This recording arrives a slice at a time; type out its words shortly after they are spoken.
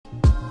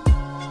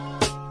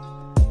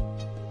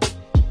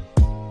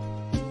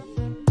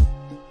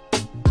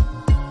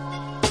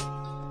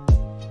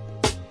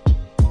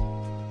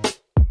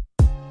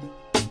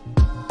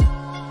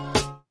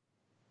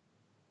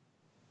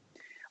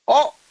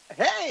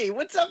Hey,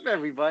 what's up,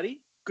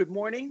 everybody? Good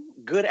morning,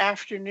 good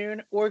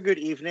afternoon, or good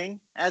evening.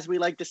 As we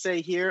like to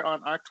say here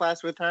on Our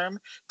Class with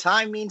Herm,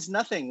 time means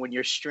nothing when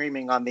you're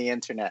streaming on the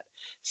internet.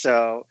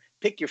 So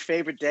pick your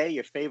favorite day,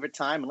 your favorite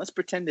time, and let's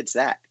pretend it's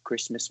that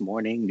Christmas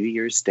morning, New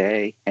Year's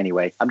Day.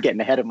 Anyway, I'm getting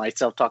ahead of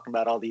myself talking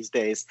about all these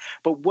days.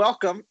 But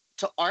welcome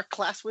to Our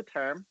Class with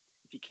Herm.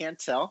 If you can't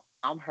tell,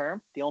 I'm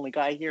Herm, the only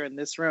guy here in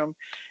this room,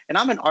 and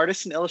I'm an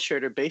artist and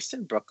illustrator based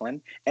in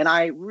Brooklyn, and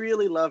I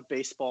really love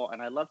baseball and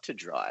I love to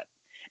draw it.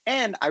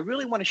 And I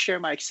really want to share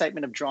my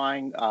excitement of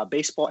drawing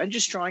baseball and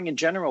just drawing in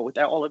general with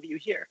all of you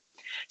here.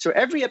 So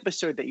every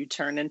episode that you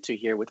turn into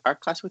here with Art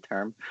Class with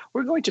Herm,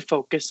 we're going to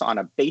focus on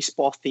a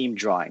baseball themed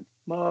drawing,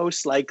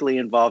 most likely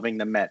involving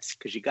the Mets,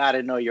 because you got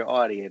to know your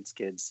audience,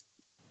 kids.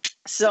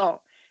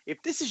 So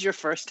if this is your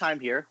first time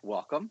here,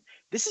 welcome.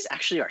 This is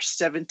actually our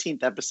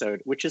 17th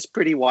episode, which is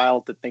pretty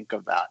wild to think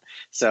about.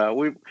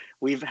 So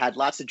we've had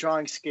lots of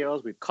drawing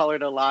skills, we've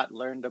colored a lot,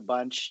 learned a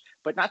bunch,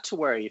 but not to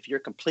worry, if you're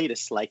a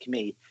completist like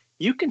me,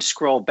 you can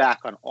scroll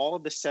back on all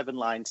of the 7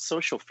 Line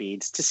social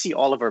feeds to see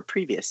all of our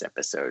previous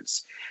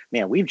episodes.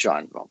 Man, we've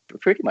drawn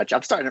pretty much.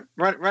 I'm starting to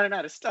running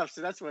out of stuff, so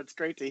that's what's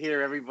great to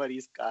hear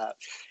everybody's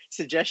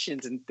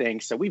suggestions and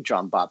things. So we've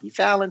drawn Bobby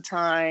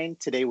Valentine.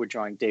 Today we're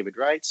drawing David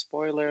Wright,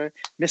 spoiler,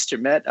 Mr.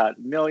 Met a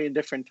million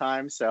different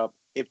times. So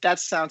if that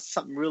sounds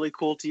something really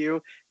cool to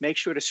you, make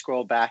sure to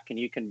scroll back and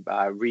you can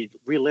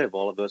relive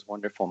all of those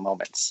wonderful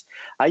moments.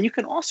 You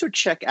can also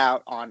check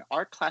out on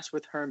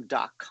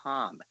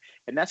artclasswithherm.com,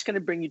 and that's going to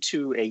bring you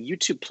to a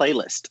YouTube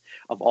playlist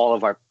of all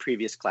of our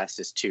previous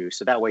classes too.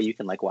 So that way you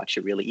can watch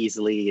it really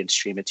easily and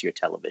stream it to your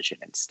television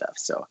and stuff.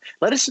 So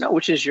let us know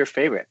which is your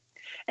favorite.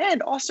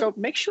 And also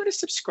make sure to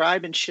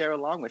subscribe and share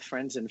along with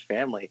friends and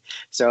family.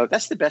 So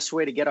that's the best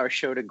way to get our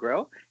show to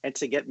grow and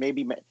to get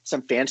maybe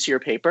some fancier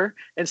paper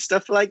and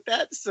stuff like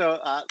that. So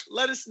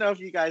let us know if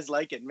you guys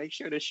like it. Make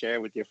sure to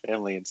share with your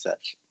family and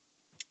such.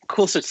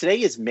 Cool. So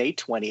today is May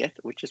 20th,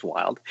 which is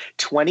wild.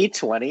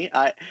 2020.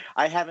 I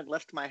haven't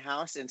left my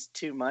house in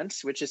 2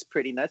 months, which is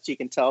pretty nuts. You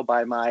can tell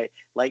by my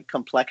light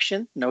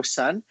complexion, no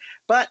sun.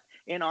 But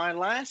in our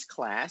last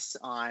class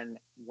on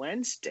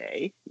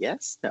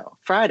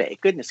Friday,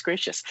 goodness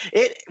gracious,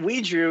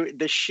 we drew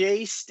the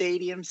Shea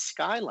Stadium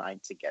skyline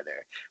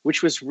together,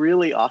 which was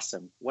really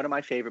awesome. One of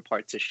my favorite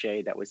parts of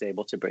Shea that was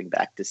able to bring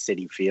back to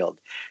Citi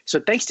Field. So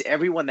thanks to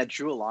everyone that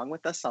drew along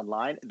with us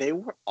online. They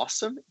were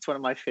awesome. It's one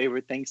of my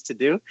favorite things to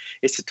do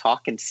is to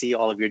talk and see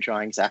all of your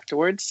drawings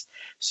afterwards.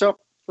 So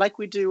like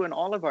we do in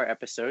all of our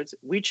episodes,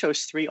 we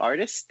chose 3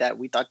 artists that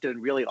we thought did a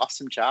really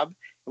awesome job.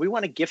 We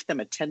want to gift them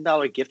a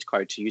 $10 gift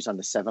card to use on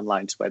the 7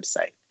 Lines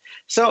website.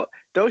 So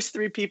those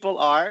 3 people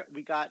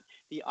we got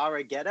the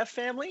Arageta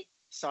family.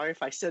 Sorry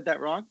if I said that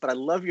wrong, but I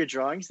love your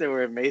drawings. They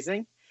were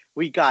amazing.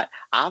 We got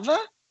Ava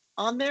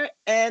on there,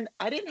 and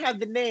I didn't have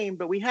the name,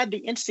 but we had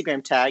the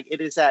Instagram tag.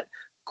 It is at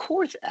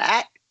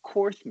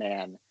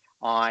Korthman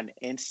on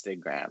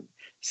Instagram.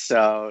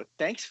 So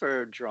thanks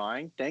for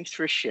drawing. Thanks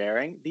for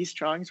sharing. These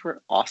drawings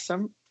were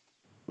awesome.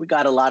 We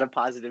got a lot of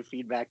positive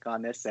feedback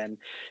on this, and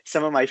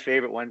some of my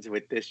favorite ones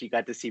with this, you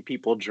got to see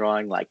people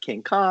drawing like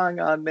King Kong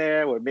on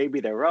there, or maybe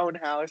their own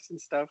house and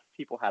stuff.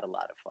 People had a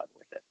lot of fun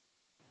with it.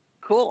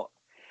 Cool.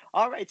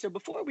 All right, so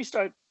before we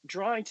start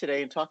drawing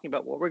today and talking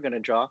about what we're going to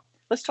draw,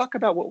 let's talk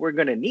about what we're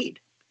going to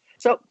need.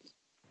 So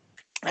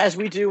as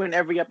we do in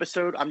every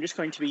episode, I'm just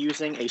going to be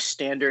using a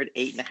standard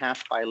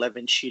 8.5 by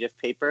 11 sheet of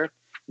paper.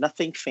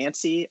 Nothing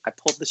fancy. I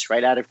pulled this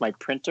right out of my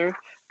printer.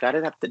 Got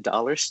it at the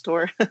dollar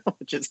store,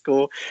 which is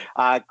cool.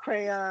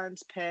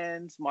 Crayons,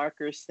 pens,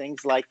 markers,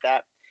 things like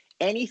that.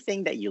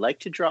 Anything that you like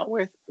to draw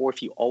with, or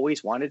if you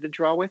always wanted to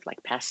draw with,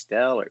 like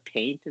pastel or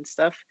paint and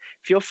stuff,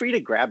 feel free to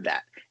grab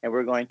that. And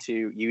we're going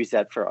to use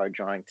that for our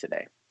drawing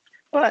today.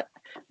 But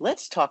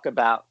let's talk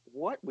about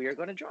what we are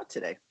going to draw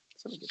today.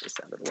 So let me get this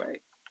out of the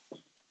way.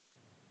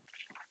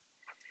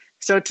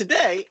 So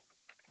today,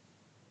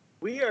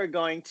 we are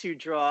going to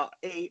draw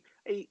a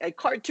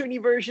cartoony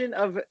version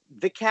of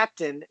the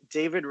captain,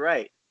 David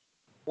Wright,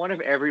 one of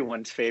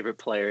everyone's favorite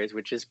players,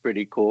 which is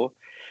pretty cool.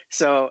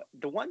 So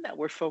the one that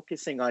we're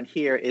focusing on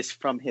here is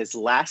from his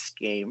last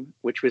game,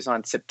 which was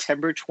on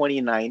September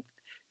 29th,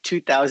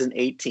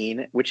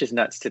 2018, which is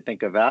nuts to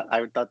think about.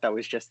 I thought that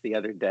was just the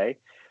other day.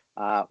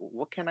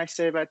 What can I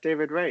say about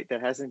David Wright that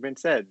hasn't been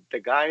said?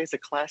 The guy is a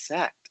class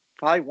act.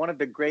 Probably one of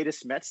the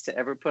greatest Mets to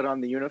ever put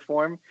on the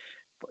uniform.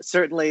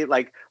 Certainly,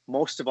 like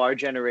most of our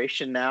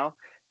generation now,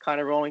 kind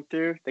of rolling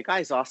through. The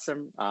guy's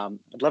awesome.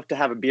 I'd love to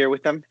have a beer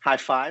with him. High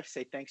five.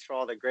 Say thanks for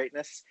all the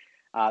greatness.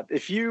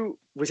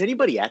 Was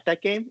anybody at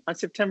that game on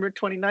September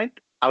 29th?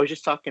 I was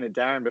just talking to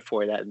Darren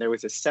before that, and there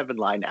was a 7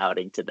 Line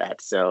outing to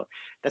that. So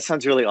that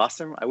sounds really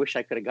awesome. I wish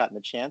I could have gotten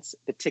the chance.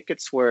 The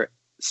tickets were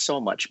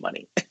so much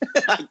money.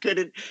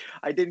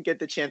 I didn't get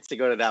the chance to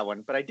go to that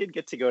one, but I did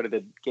get to go to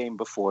the game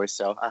before.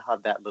 So I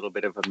have that little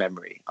bit of a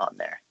memory on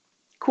there.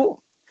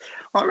 Cool.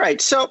 All right.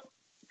 So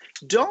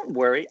don't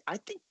worry. I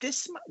think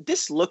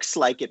this looks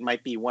like it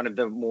might be one of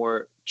the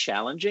more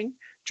challenging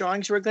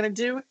drawings we're going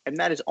to do. And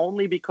that is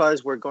only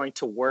because we're going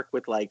to work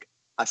with like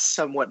a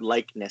somewhat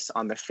likeness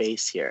on the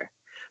face here.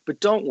 But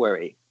don't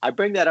worry. I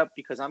bring that up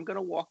because I'm going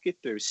to walk you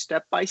through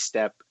step by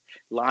step,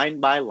 line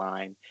by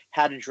line,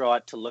 how to draw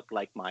it to look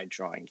like my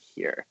drawing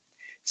here.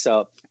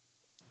 So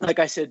like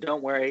I said,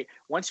 don't worry.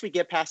 Once we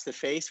get past the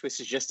face, which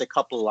is just a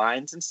couple of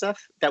lines and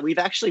stuff that we've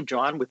actually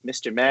drawn with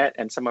Mr. Met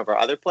and some of our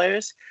other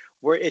players,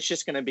 where it's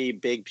just going to be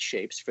big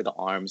shapes for the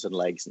arms and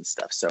legs and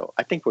stuff. So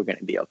I think we're going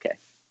to be okay.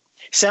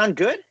 Sound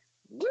good?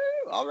 Woo!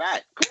 All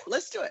right, cool.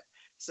 Let's do it.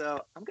 So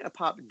I'm going to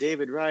pop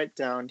David Wright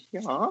down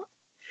here.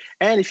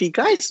 And if you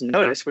guys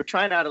notice, we're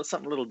trying out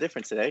something a little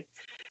different today.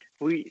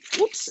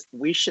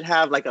 We should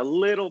have like a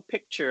little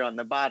picture on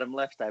the bottom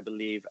left, I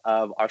believe,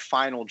 of our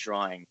final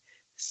drawing.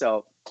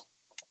 So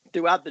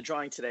throughout the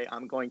drawing today,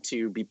 I'm going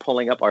to be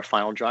pulling up our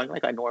final drawing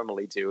like I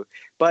normally do.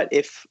 But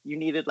if you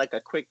needed like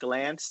a quick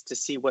glance to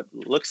see what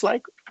it looks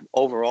like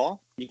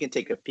overall, you can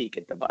take a peek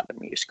at the bottom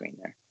of your screen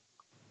there.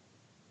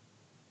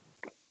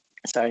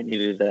 Sorry, I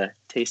needed a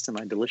taste of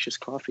my delicious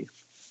coffee.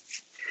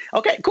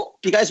 Okay, cool.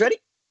 You guys ready?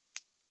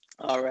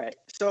 All right.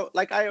 So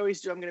like I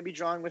always do, I'm going to be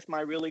drawing with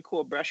my really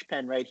cool brush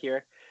pen right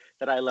here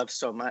that I love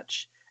so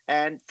much.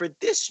 And for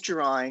this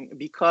drawing,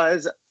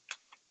 because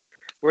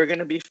we're going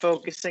to be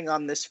focusing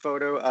on this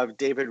photo of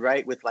David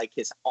Wright with like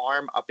his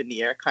arm up in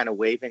the air, kind of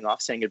waving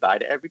off, saying goodbye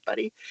to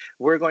everybody.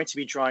 We're going to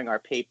be drawing our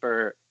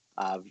paper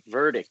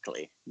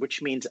vertically,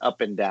 which means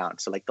up and down.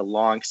 So like the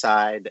long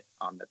side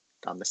on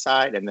the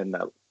side, and then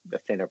the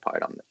thinner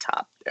part on the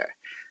top there.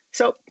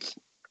 So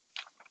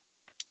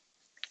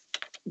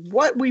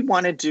what we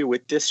want to do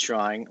with this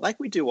drawing, like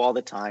we do all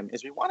the time,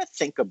 is we want to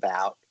think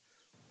about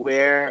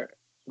where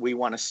we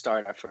want to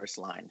start our first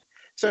line.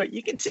 So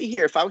you can see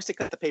here, if I was to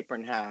cut the paper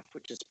in half,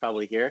 which is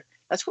probably here,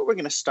 that's where we're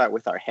going to start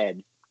with our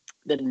head,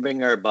 then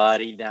bring our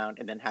body down,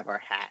 and then have our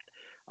hat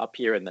up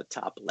here in the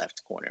top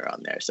left corner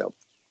on there. So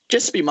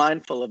just be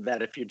mindful of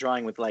that if you're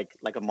drawing with like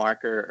a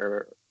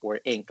marker or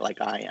ink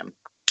like I am,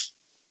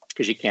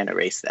 because you can't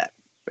erase that,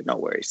 but no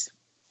worries.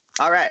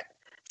 All right.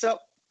 So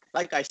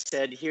like I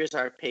said, here's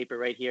our paper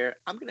right here.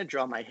 I'm going to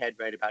draw my head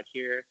right about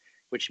here,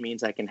 which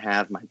means I can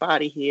have my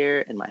body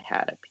here and my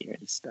hat up here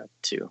and stuff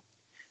too.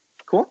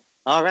 Cool.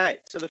 All right,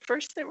 so the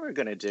first thing we're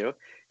going to do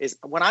is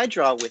when I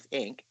draw with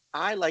ink,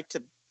 I like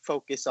to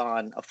focus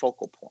on a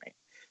focal point.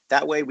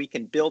 That way we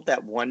can build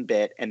that one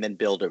bit and then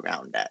build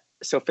around that.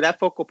 So for that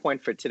focal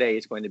point for today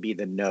is going to be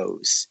the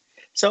nose.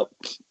 So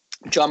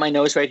draw my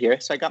nose right here.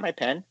 So I got my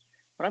pen.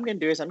 What I'm going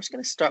to do is I'm just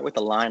going to start with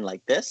a line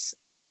like this.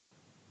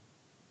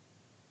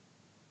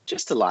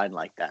 Just a line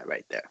like that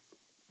right there.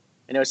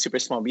 I know it's super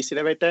small, but you see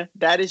that right there?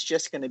 That is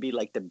just going to be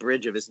like the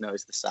bridge of his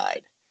nose, the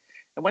side.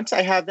 And once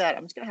I have that,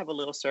 I'm just going to have a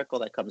little circle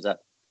that comes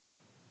up.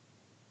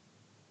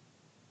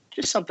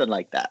 Just something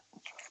like that.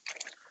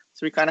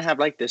 So we kind of have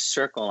like this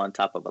circle on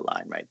top of a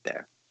line right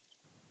there.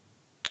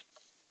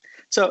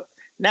 So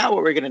now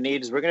what we're going to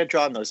need is we're going to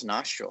draw on those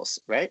nostrils,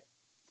 right?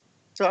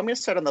 So I'm going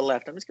to start on the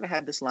left. I'm just going to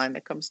have this line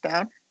that comes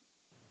down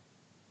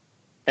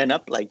and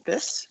up like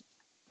this.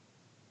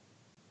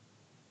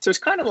 So it's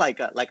kind of like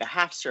a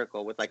half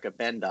circle with like a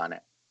bend on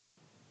it.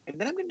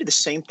 And then I'm going to do the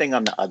same thing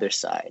on the other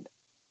side.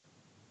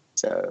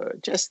 So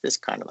just this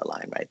kind of a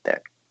line right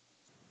there.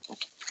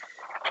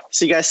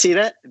 So you guys see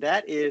that?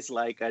 That is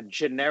like a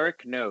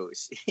generic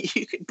nose.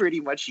 You can pretty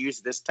much use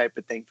this type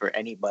of thing for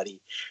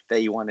anybody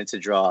that you wanted to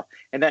draw.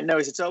 And that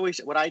nose, it's always,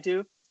 what I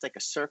do, it's like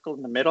a circle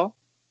in the middle.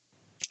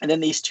 And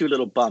then these two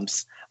little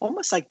bumps,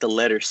 almost like the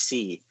letter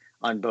C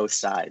on both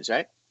sides,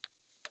 right?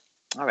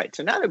 All right,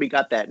 so now that we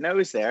got that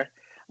nose there,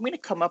 I'm going to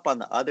come up on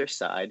the other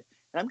side.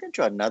 And I'm going to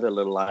draw another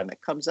little line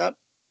that comes up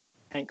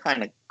and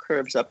kind of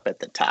curves up at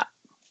the top.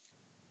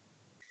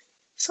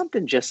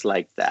 Something just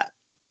like that.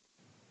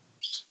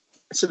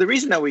 So the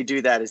reason that we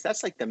do that is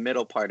that's like the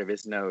middle part of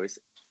his nose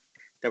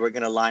that we're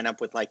going to line up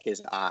with like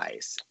his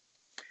eyes.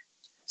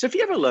 So if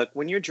you ever look,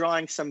 when you're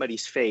drawing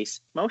somebody's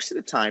face, most of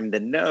the time the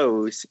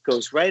nose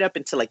goes right up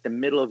into like the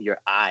middle of your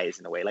eyes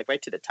in a way, like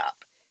right to the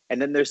top.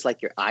 And then there's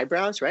like your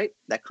eyebrows, right?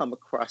 That come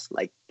across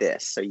like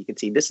this. So you can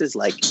see this is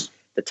like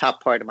the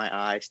top part of my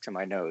eyes to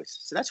my nose.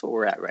 So that's where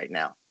we're at right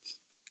now.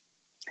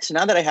 So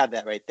now that I have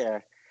that right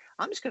there,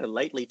 I'm just going to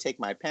lightly take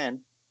my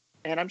pen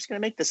and I'm just going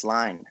to make this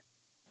line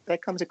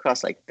that comes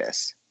across like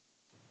this.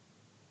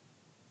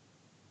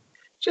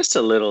 Just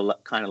a little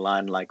kind of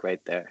line like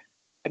right there.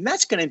 And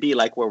that's going to be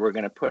like where we're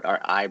going to put our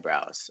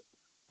eyebrows.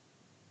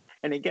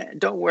 And again,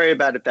 don't worry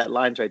about if that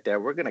line's right there.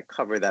 We're going to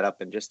cover that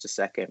up in just a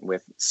second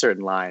with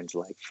certain lines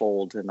like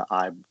folds in the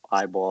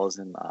eyeballs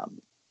and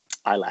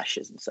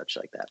eyelashes and such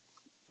like that.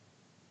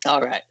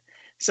 All right.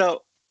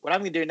 So what I'm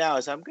going to do now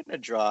is I'm going to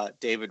draw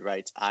David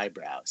Wright's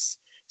eyebrows.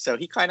 So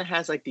he kind of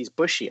has like these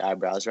bushy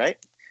eyebrows, right?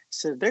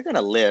 So they're going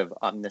to live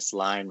on this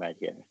line right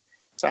here.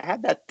 So I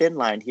have that thin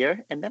line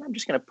here, and then I'm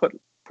just going to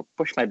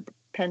push my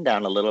pen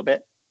down a little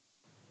bit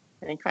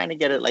and kind of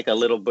get it like a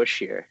little bush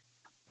here.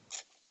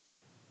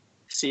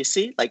 So you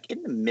see, like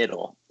in the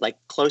middle, like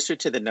closer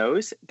to the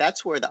nose,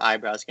 that's where the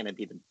eyebrow is going to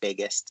be the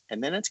biggest.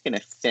 And then it's going to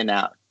thin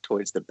out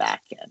towards the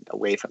back end,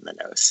 away from the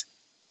nose.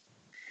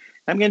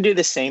 I'm going to do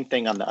the same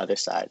thing on the other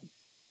side.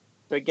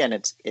 So again,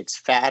 it's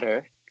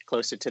fatter,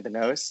 closer to the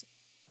nose,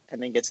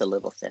 and then gets a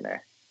little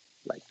thinner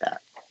like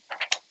that.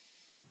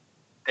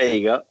 There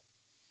you go.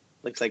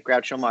 Looks like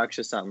Groucho Marx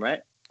or something,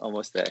 right?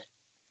 Almost there.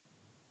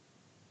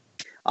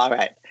 All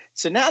right.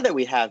 So now that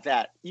we have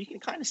that, you can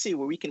kind of see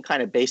where we can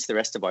kind of base the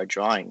rest of our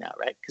drawing now,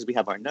 right? Because we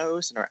have our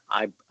nose and our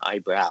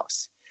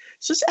eyebrows.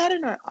 So let's add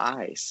in our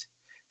eyes.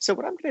 So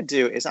what I'm going to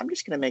do is I'm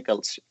just going to make a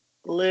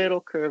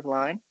little curved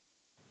line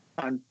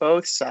on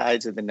both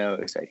sides of the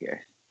nose right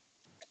here.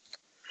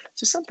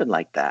 So something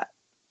like that.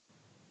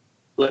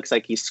 Looks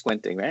like he's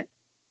squinting, right?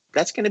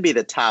 That's going to be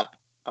the top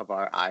of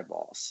our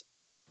eyeballs.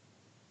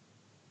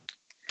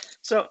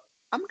 So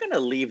I'm going to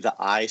leave the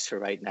eyes for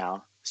right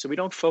now, so we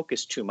don't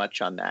focus too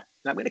much on that.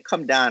 And I'm going to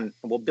come down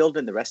and we'll build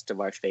in the rest of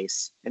our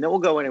face. And then we'll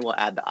go in and we'll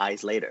add the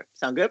eyes later.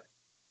 Sound good?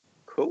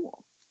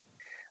 Cool.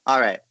 All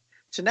right.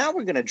 So now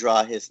we're going to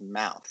draw his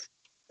mouth.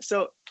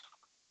 So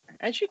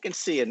as you can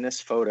see in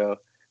this photo,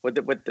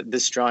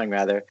 this drawing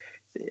rather,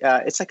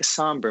 it's like a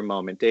somber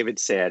moment.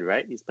 David's sad,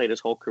 right? He's played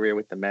his whole career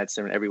with the Mets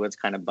and everyone's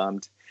kind of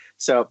bummed.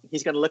 So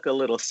he's going to look a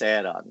little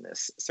sad on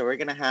this. So we're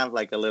going to have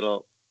like a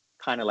little,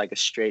 kind of like a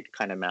straight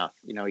kind of mouth.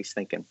 You know, he's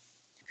thinking.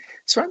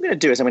 So what I'm going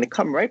to do is I'm going to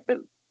come right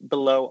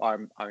below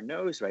our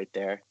nose right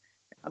there.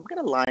 I'm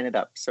going to line it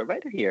up. So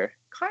right here,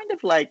 kind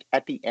of like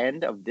at the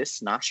end of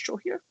this nostril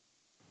here,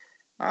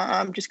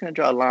 I'm just going to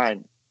draw a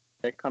line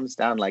that comes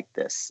down like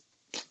this.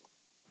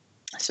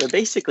 So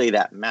basically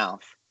that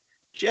mouth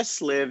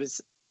just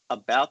lives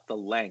about the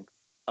length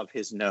of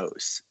his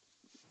nose.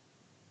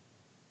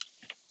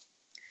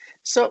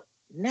 So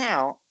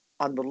now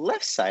on the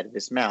left side of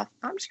his mouth,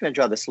 I'm just going to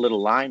draw this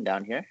little line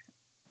down here.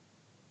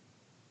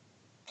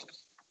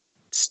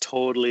 It's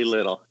totally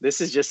little. This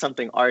is just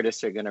something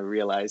artists are going to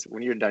realize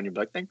when you're done. You're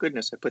like, thank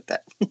goodness I put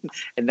that.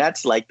 And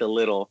that's like the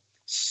little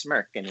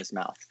smirk in his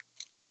mouth.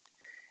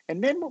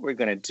 And then what we're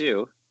going to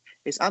do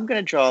is I'm going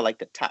to draw like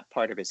the top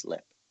part of his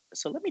lip.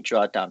 So let me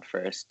draw it down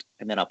first,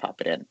 and then I'll pop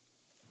it in.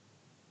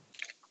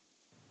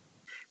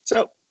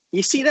 So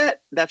you see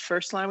that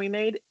first line we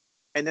made,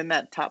 and then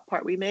that top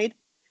part we made?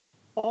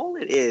 All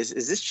it is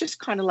this just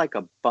kind of like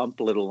a bump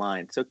little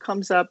line. So it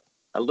comes up,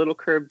 a little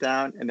curve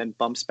down, and then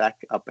bumps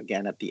back up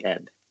again at the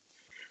end.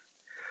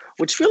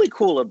 What's really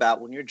cool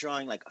about when you're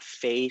drawing like a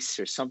face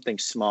or something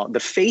small, the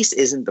face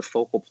isn't the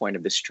focal point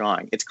of this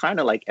drawing. It's kind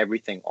of like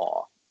everything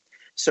all.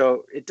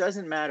 So it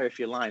doesn't matter if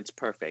your line's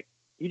perfect.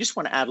 You just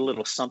want to add a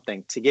little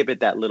something to give it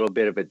that little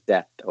bit of a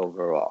depth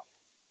overall.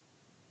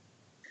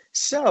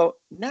 So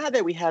now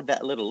that we have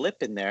that little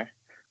lip in there,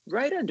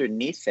 right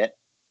underneath it,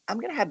 I'm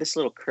going to have this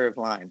little curved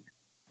line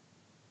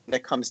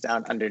that comes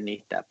down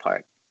underneath that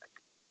part.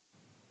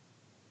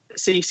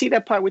 So you see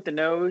that part with the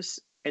nose,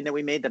 and then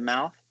we made the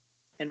mouth,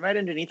 and right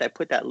underneath I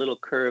put that little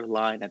curved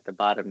line at the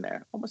bottom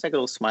there, almost like a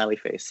little smiley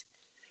face.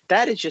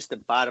 That is just the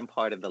bottom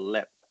part of the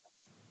lip.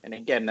 And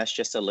again, that's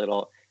just a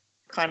little,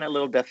 kind of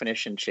little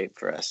definition shape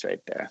for us right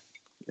there.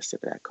 Let's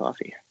sip of that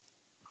coffee.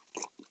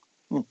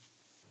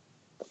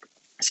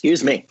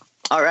 Excuse me.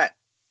 All right.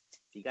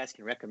 You guys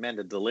can recommend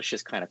a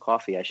delicious kind of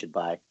coffee I should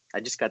buy. I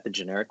just got the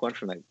generic one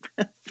from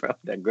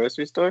the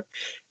grocery store.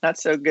 Not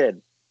so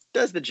good.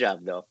 Does the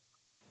job though.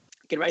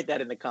 You can write that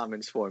in the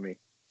comments for me.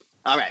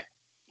 All right.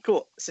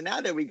 Cool. So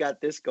now that we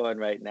got this going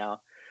right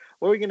now,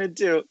 what we're going to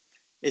do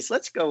is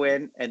let's go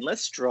in and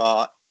let's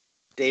draw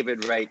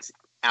David Wright's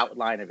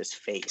outline of his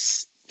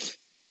face.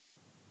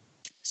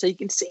 So you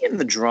can see in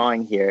the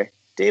drawing here,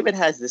 David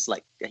has this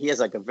he has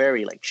like a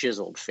very like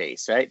chiseled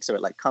face, right? So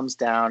it like comes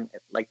down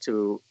like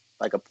to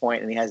like a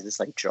point, and he has this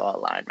like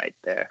jawline right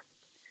there.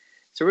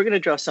 So we're going to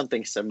draw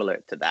something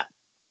similar to that.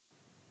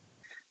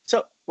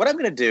 So what I'm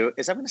going to do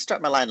is I'm going to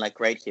start my line like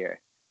right here,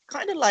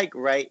 kind of like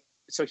right.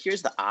 So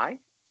here's the eye,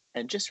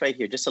 and just right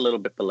here, just a little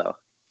bit below.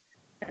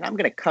 And I'm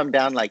going to come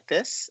down like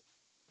this,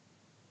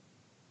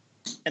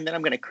 and then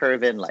I'm going to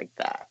curve in like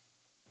that.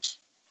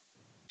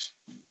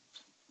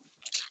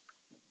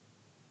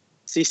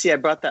 So you see, I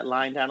brought that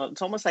line down.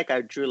 It's almost like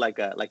I drew like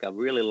a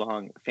really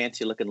long,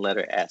 fancy looking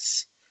letter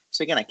S.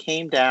 So again, I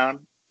came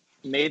down,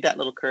 made that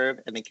little curve,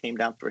 and then came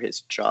down for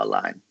his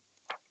jawline.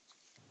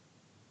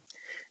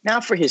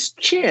 Now for his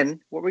chin,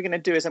 what we're going to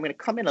do is I'm going to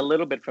come in a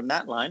little bit from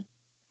that line,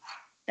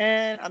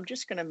 and I'm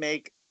just going to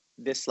make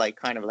this like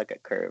kind of like a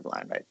curved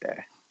line right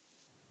there.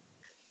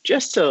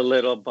 Just a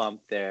little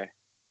bump there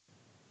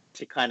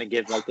to kind of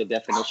give like the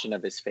definition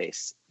of his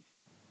face,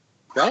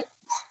 right?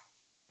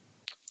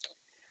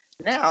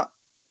 Now,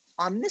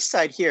 on this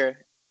side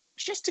here,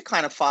 just to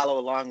kind of follow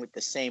along with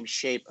the same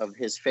shape of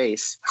his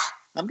face,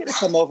 I'm going to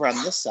come over on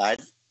this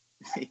side.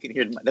 You can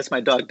hear, that's my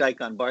dog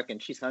Daikon barking.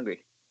 She's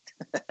hungry.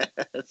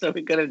 So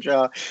we're going to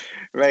draw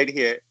right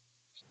here.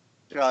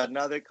 Draw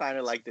another kind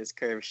of like this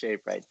curved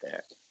shape right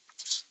there.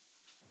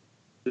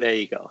 There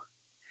you go.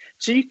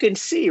 So you can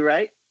see,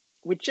 right,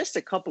 with just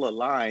a couple of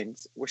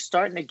lines, we're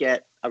starting to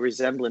get a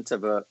resemblance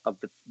of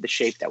the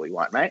shape that we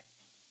want, right?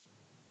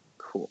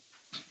 Cool.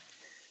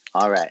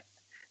 All right.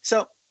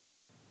 So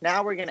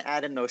now we're going to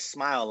add in those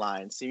smile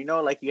lines. So you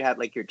know, like you have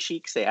like your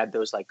cheeks, they add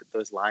those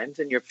lines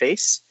in your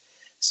face.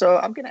 So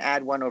I'm going to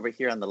add one over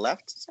here on the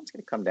left. So I'm just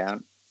going to come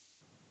down.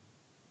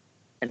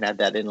 and add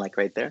that in like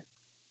right there.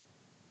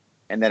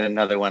 And then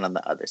another one on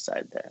the other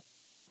side there.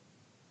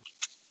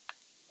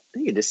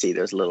 You can just see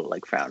those little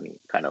like frowny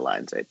kind of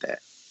lines right there.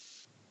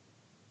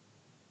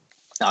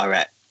 All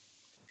right.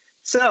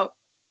 So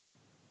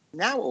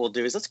now what we'll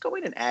do is let's go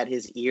in and add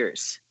his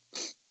ears.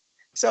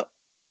 So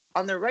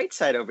on the right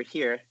side over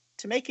here,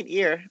 to make an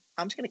ear,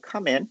 I'm just going to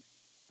come in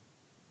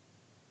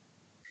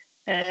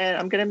and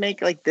I'm going to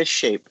make like this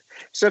shape.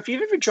 So if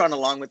you've ever drawn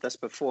along with us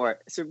before,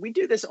 so we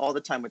do this all the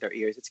time with our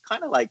ears. It's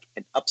kind of like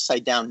an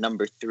upside down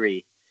number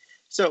 3.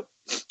 So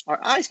our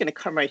eye's going to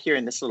come right here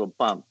in this little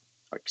bump,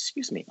 or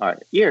excuse me, our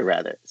ear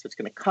rather. So it's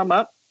going to come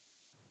up,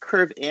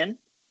 curve in,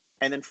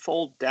 and then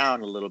fold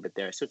down a little bit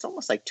there. So it's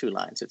almost like 2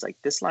 lines. So it's like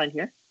this line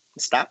here,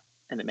 stop,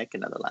 and then make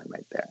another line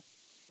right there.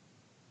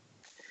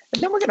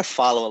 And then we're going to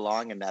follow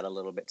along in that a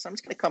little bit. So I'm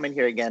just going to come in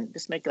here again,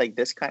 just make like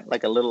this kind of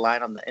like a little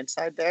line on the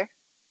inside there.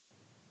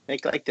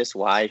 Make like this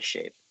Y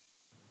shape.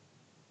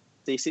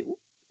 So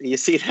you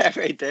see that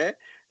right there?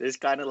 There's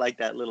kind of like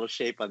that little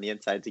shape on the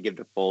inside to give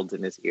the folds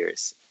in his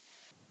ears.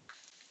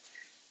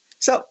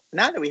 So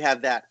now that we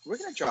have that, we're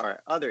going to draw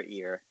our other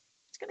ear.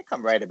 It's going to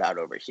come right about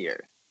over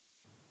here.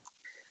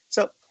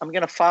 So I'm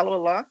going to follow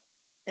along,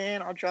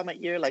 and I'll draw my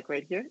ear like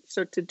right here.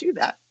 So to do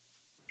that,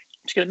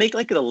 I'm just going to make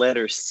like the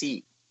letter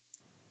C.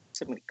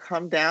 So I'm going to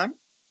come down,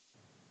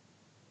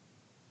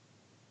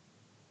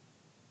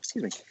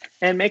 excuse me,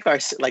 and make our,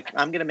 like,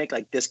 I'm going to make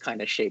like this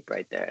kind of shape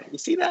right there. You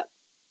see that?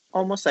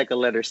 Almost like a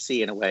letter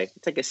C in a way.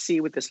 It's like a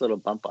C with this little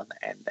bump on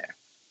the end there.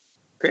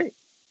 Great.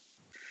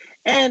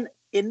 And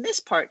in this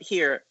part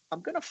here,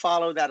 I'm going to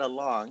follow that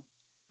along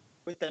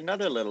with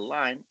another little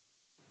line.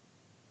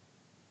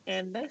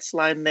 And this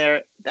line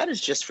there, that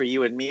is just for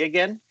you and me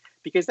again,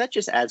 because that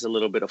just adds a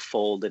little bit of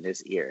fold in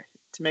his ear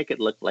to make it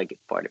look like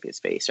it's part of his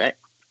face, right?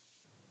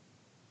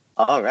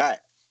 All right.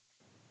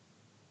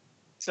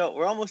 So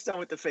we're almost done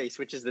with the face,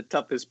 which is the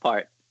toughest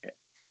part,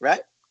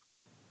 right?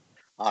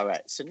 All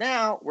right. So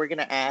now we're going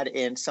to add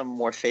in some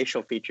more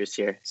facial features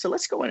here. So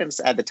let's go in and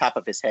add the top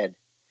of his head.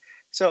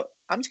 So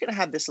I'm just going to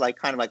have this like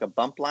kind of like a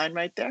bump line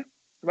right there,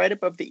 right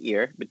above the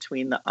ear,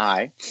 between the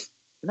eye.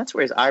 And that's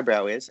where his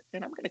eyebrow is.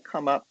 And I'm going to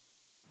come up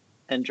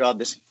and draw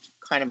this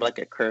kind of like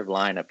a curved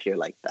line up here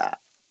like that.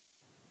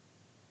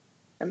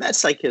 And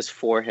that's like his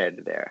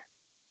forehead there.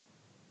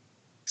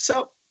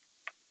 So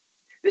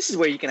this is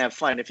where you can have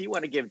fun. If you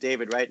want to give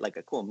David, right, like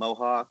a cool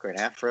mohawk or an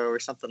afro or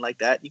something like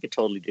that, you could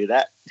totally do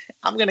that.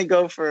 I'm going to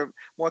go for a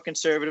more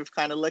conservative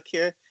kind of look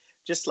here,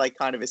 just like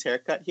kind of his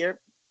haircut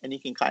here. And you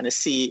can kind of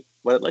see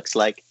what it looks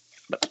like.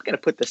 But I'm going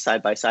to put this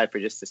side by side for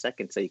just a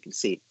second so you can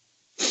see.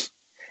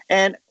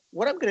 And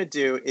what I'm going to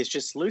do is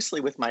just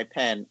loosely with my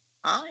pen,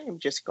 I am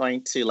just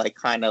going to like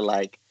kind of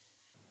like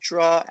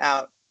draw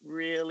out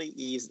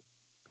really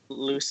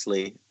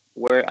loosely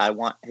where I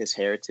want his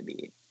hair to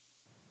be.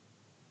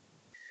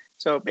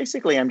 So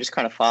basically, I'm just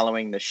kind of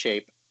following the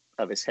shape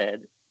of his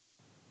head,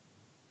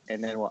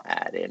 and then we'll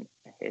add in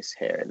his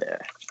hair there.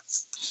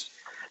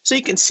 So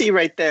you can see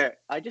right there,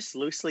 I just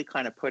loosely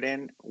kind of put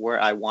in where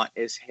I want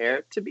his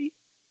hair to be.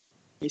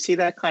 You see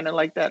that kind of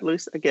like that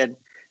loose? Again,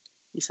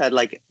 he's had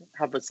like,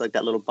 how about like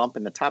that little bump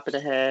in the top of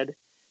the head,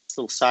 this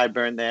little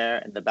sideburn there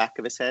in the back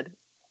of his head.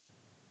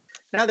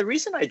 Now, the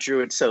reason I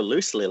drew it so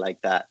loosely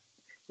like that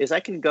is I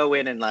can go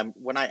in and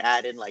when I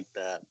add in like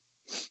the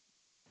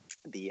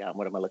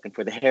what am I looking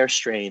for? The hair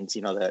strains,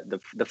 you know,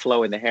 the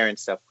flow in the hair and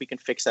stuff. We can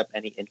fix up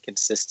any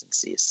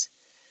inconsistencies.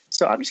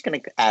 So I'm just going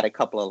to add a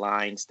couple of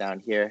lines down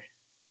here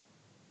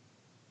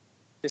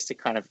just to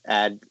kind of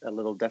add a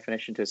little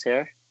definition to his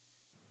hair.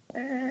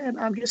 And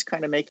I'm just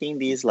kind of making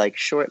these like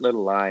short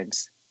little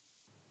lines.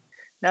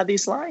 Now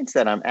these lines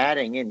that I'm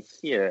adding in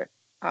here,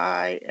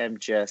 I am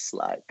just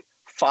like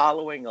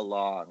following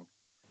along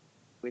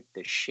with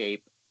the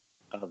shape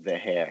of the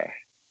hair.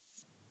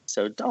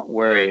 So don't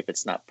worry if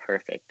it's not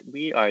perfect.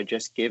 We are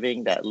just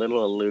giving that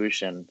little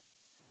illusion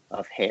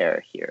of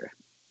hair here.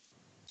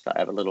 So I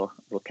have a little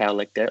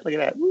cowlick there. Look at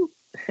that. Woo.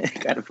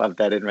 Kind of pump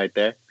that in right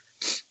there.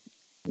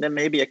 And then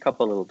maybe a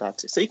couple little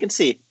dots. So you can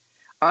see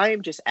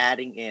I'm just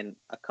adding in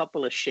a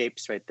couple of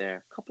shapes right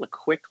there, a couple of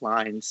quick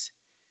lines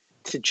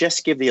to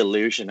just give the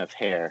illusion of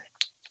hair.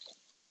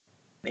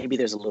 Maybe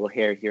there's a little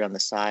hair here on the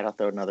side. I'll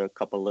throw another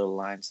couple little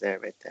lines there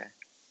right there.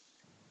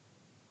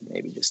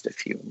 Maybe just a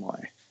few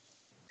more.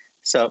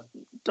 So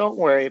don't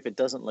worry if it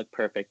doesn't look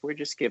perfect. We're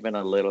just giving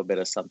a little bit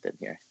of something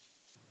here.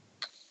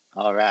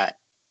 All right.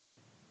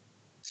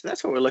 So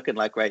that's what we're looking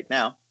like right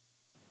now.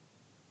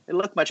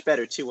 It'll look much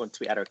better too once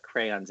we add our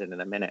crayons in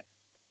a minute.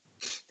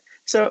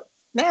 So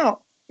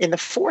now in the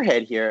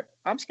forehead here,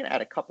 I'm just going to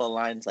add a couple of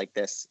lines like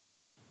this.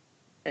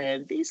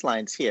 And these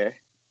lines here,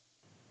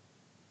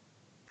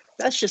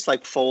 that's just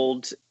like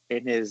folds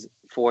in his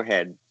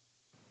forehead.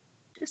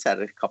 Just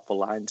add a couple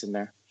lines in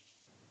there.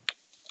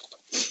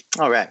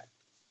 All right.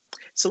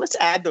 So let's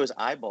add those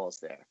eyeballs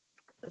there.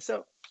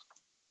 So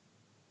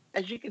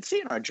as you can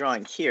see in our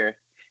drawing here,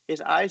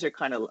 his eyes are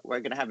kind of, we're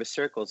going to have his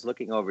circles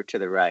looking over to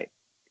the right,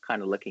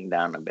 kind of looking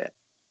down a bit.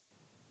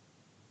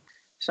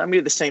 So I'm going to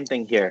do the same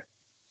thing here.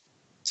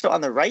 So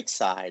on the right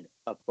side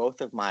of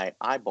both of my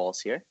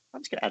eyeballs here,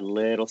 I'm just gonna add a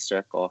little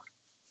circle.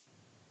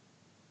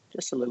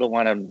 Just a little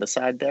one on the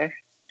side there,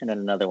 and then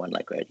another one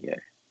like right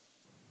here.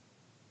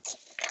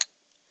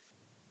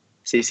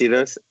 So you see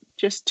those?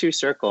 Just two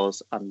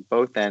circles on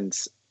both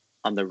ends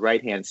on the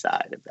right-hand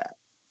side of that,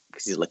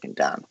 because he's looking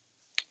down.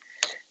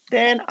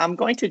 Then I'm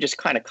going to just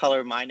kind of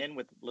color mine in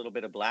with a little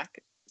bit of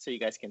black so you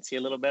guys can see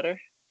a little better.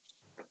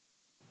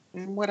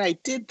 And what I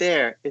did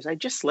there is I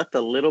just left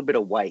a little bit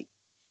of white.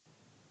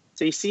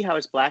 So you see how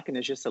it's black and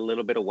there's just a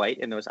little bit of white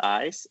in those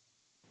eyes?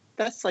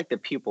 That's like the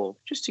pupil,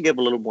 just to give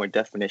a little more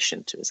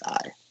definition to his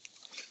eye.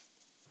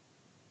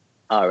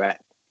 All right.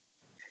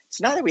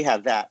 So now that we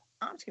have that,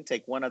 I'm just going to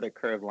take one other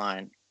curved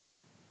line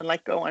and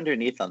like go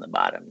underneath on the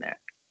bottom there.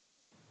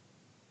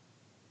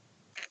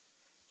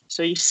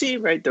 So you see,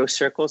 right, those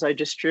circles I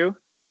just drew?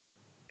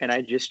 And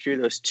I just drew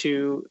those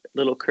two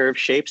little curved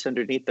shapes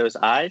underneath those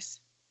eyes.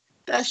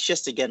 That's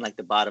just, again, like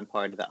the bottom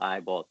part of the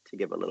eyeball to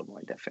give a little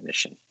more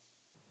definition.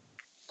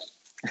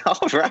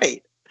 All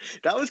right.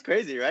 That was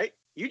crazy, right?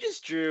 You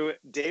just drew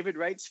David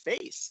Wright's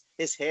face,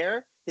 his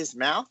hair, his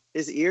mouth,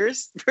 his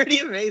ears. Pretty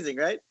amazing,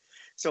 right?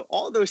 So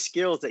all those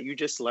skills that you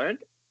just learned,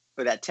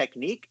 or that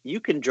technique, you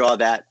can draw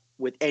that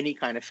with any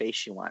kind of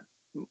face you want.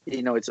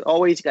 You know, it's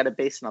always got to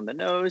base it on the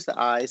nose, the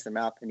eyes, the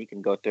mouth, and you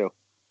can go through.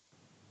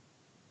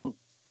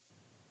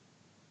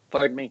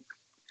 Pardon me.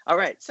 All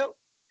right, so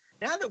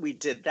now that we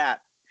did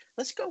that,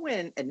 let's go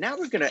in, and now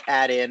we're going to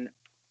add in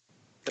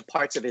the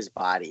parts of his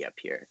body up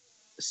here.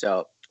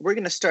 So we're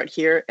going to start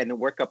here and then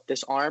work up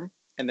this arm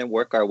and then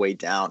work our way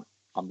down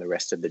on the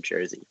rest of the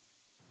jersey.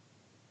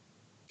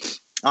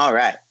 All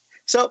right,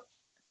 so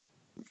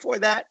for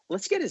that,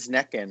 let's get his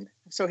neck in.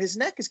 So his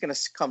neck is going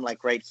to come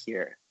like right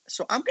here.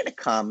 So I'm going to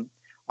come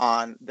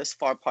on this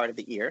far part of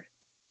the ear,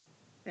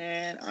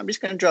 and I'm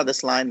just going to draw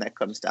this line that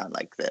comes down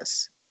like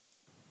this.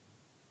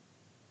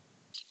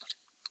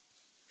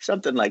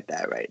 Something like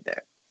that right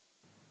there.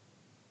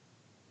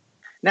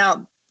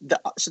 Now,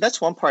 so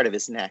that's one part of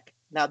his neck.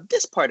 Now,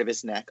 this part of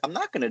his neck, I'm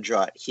not going to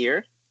draw it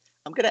here.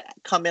 I'm going to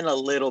come in a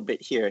little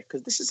bit here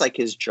because this is like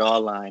his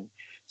jawline.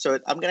 So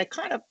I'm going to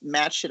kind of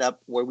match it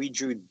up where we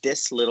drew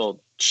this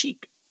little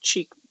cheek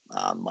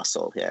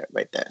muscle here,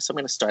 right there. So I'm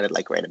going to start it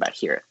like right about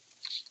here.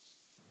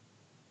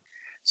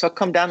 So I'll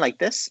come down like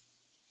this.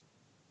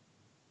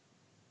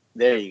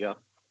 There you go.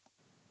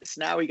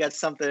 So now we got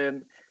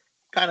something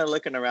kind of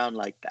looking around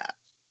like that.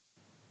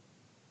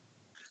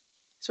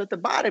 So at the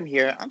bottom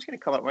here, I'm just going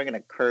to come up, we're going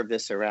to curve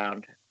this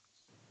around.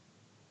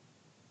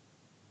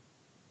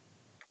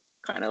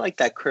 Kind of like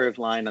that curved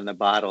line on the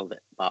bottle,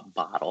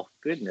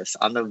 goodness,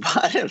 on the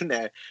bottom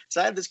there. So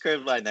I have this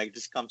curved line that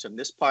just comes from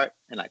this part,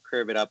 and I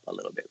curve it up a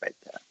little bit right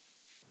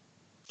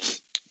there.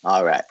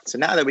 All right, so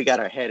now that we got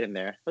our head in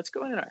there, let's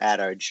go in and add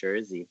our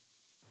jersey.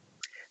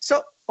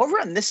 So over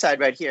on this side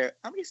right here,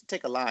 I'm just going to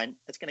take a line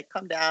that's going to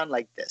come down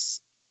like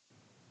this.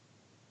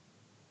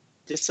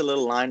 Just a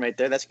little line right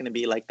there. That's going to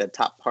be like the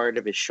top part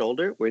of his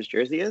shoulder where his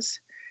jersey is.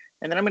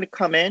 And then I'm going to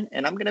come in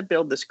and I'm going to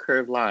build this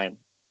curved line.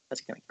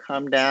 That's going to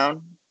come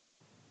down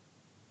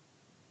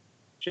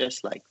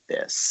just like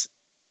this.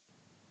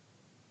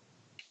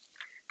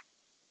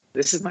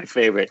 This is my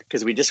favorite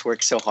because we just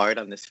worked so hard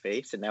on this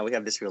face and now we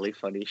have this really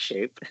funny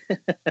shape.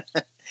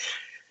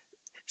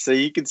 So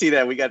you can see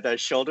that we got that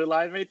shoulder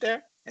line right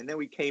there. And then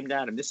we came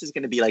down and this is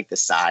going to be like the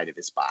side of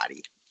his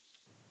body.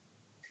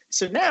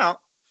 So now what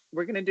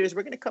we're going to do is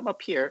we're going to come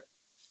up here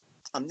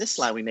on this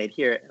line we made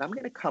here. And I'm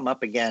going to come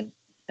up again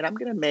and I'm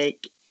going to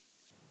make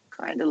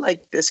kind of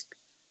like this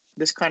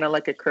kind of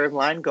like a curved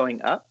line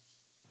going up.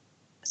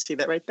 See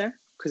that right there?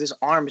 Because his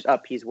arm's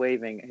up, he's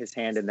waving his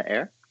hand in the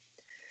air.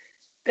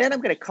 Then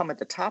I'm going to come at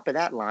the top of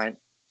that line, and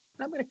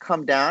I'm going to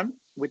come down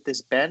with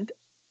this bend,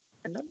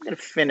 and I'm going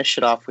to finish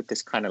it off with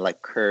this kind of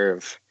like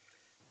curve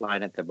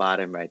line at the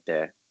bottom right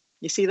there.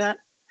 You see that?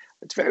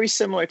 It's very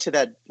similar to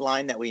that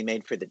line that we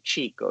made for the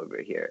cheek over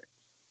here.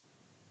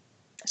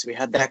 So we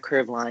have that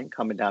curved line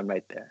coming down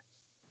right there.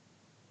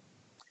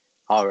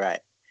 All right.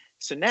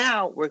 So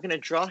now we're going to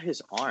draw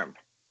his arm.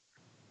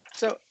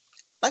 So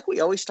like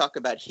we always talk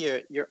about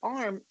here, your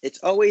arm, it's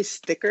always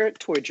thicker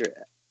towards your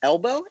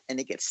elbow and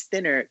it gets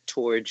thinner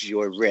towards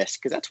your wrist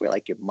because that's where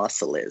like your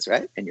muscle is,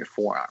 right? And your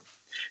forearm.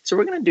 So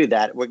we're going to do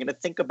that. We're going to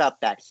think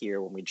about that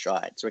here when we draw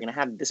it. So we're going to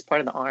have this part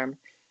of the arm.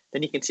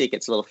 Then you can see it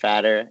gets a little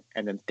fatter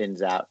and then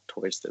thins out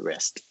towards the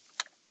wrist.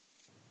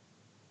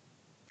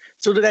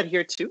 So we'll do that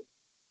here too.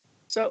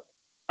 So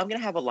I'm going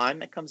to have a line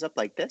that comes up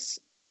like this.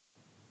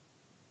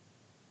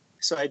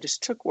 So I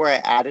just took where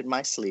I added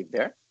my sleeve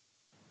there.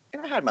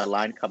 And I had my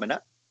line coming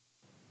up.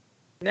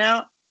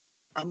 Now,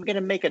 I'm going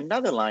to make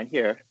another line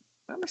here.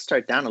 I'm going to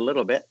start down a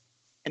little bit.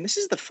 And this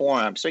is the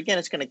forearm. So again,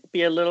 it's going to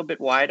be a little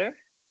bit wider.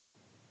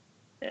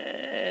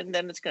 And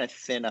then it's going to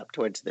thin up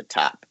towards the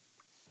top.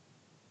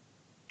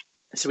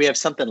 So we have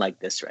something like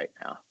this right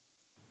now.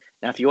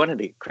 Now, if you want to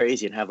be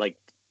crazy and have like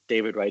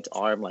David Wright's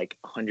arm like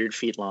 100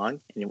 feet long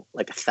and you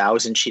like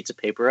 1,000 sheets of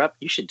paper up,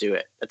 you should do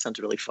it. That sounds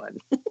really fun.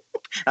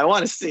 I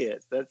want to see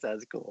it. That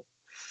sounds cool.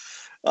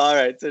 All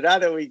right, so now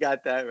that we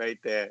got that right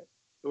there,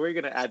 we're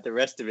going to add the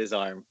rest of his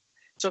arm.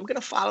 So I'm going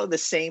to follow the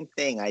same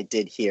thing I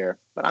did here,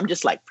 but I'm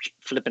just like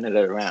flipping it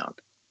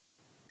around.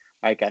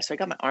 All right, guys, so I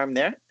got my arm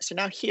there. So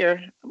now here,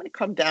 I'm going to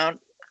come down,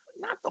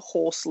 not the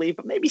whole sleeve,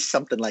 but maybe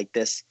something like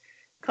this.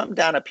 Come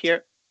down up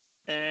here,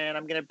 and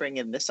I'm going to bring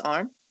in this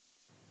arm,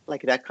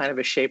 like that kind of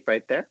a shape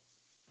right there.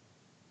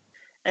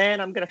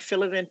 And I'm going to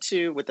fill it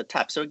into with the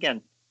top. So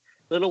again,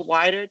 a little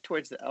wider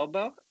towards the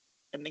elbow,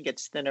 and then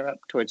gets thinner up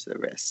towards the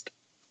wrist.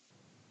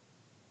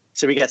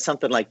 So we got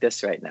something like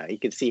this right now. You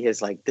can see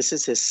his, like, this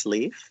is his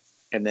sleeve,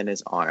 and then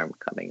his arm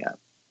coming up.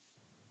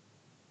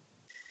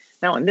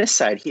 Now on this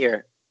side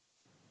here,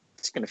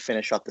 just going to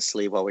finish off the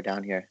sleeve while we're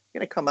down here. I'm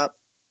going to come up,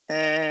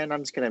 and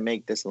I'm just going to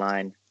make this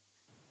line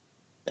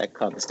that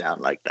comes down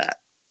like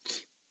that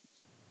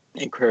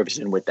and curves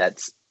in with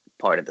that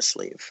part of the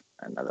sleeve.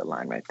 Another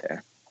line right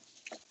there.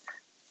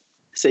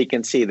 So you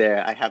can see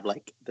there, I have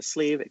like the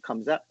sleeve, it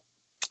comes up.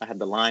 I have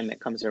the line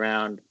that comes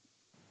around.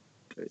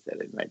 There's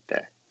that in right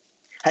there.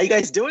 How you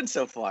guys doing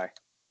so far?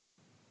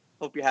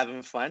 Hope you're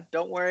having fun.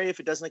 Don't worry if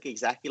it doesn't look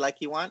exactly like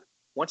you want.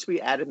 Once we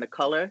add in the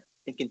color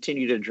and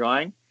continue the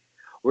drawing,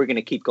 we're going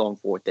to keep going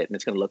forward with it, and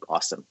it's going to look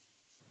awesome.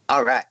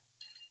 All right.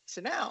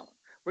 So now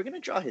we're going to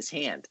draw his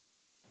hand.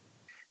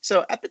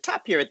 So at the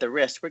top here at the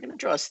wrist, we're going to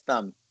draw his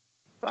thumb.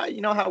 Well,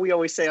 you know how we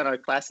always say on our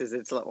classes,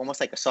 it's almost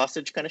like a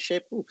sausage kind of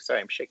shape. Ooh, sorry,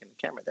 I'm shaking the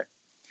camera there.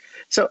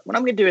 So what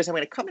I'm going to do is I'm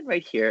going to come in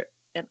right here,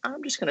 and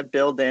I'm just going to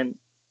build in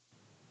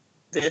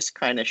this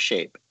kind of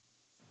shape.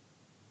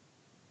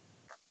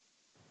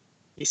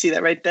 You see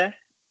that right there?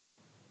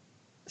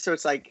 So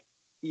it's like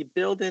you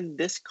build in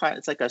this kind,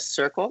 it's like a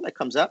circle that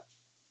comes up,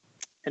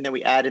 and then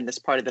we add in this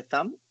part of the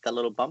thumb, that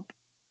little bump,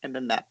 and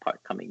then that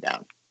part coming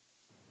down.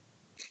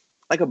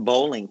 Like a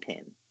bowling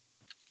pin.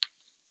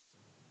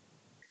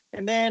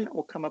 And then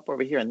we'll come up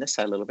over here on this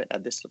side a little bit,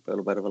 add this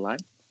little bit of a line.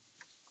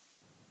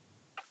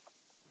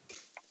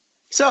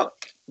 So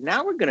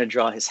now we're going to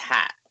draw his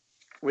hat,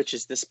 which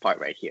is this part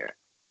right here.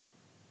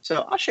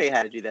 So I'll show you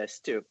how to do this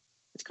too.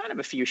 It's kind of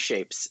a few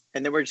shapes,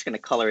 and then we're just going to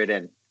color it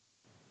in.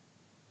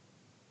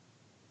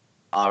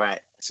 All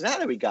right, so now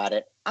that we got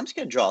it, I'm just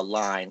going to draw a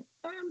line.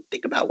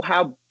 Think about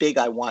how big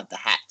I want the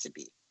hat to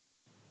be.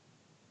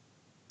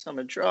 So I'm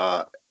going to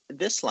draw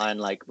this line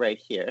like right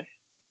here.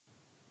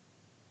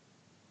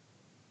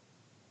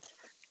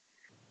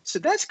 So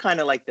that's kind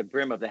of like the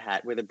brim of the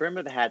hat, where the brim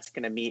of the hat's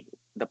going to meet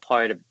the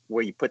part of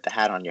where you put the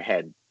hat on your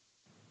head.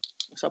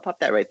 So I'll pop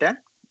that right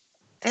there.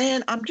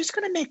 And I'm just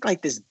going to make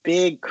like this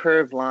big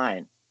curved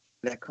line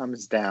that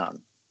comes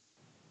down.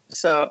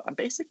 So I'm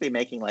basically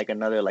making like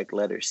another like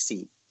letter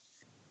C.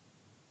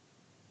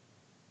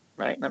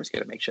 Right? And I'm just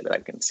going to make sure that I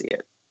can see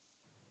it.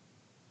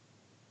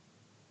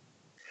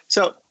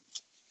 So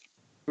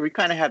we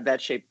kind of have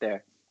that shape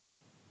there.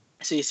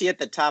 So you see at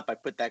the top, I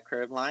put that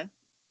curved line.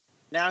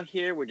 Now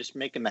here, we're just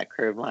making that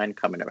curved line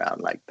coming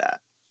around like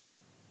that.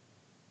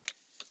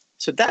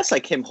 So that's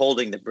like him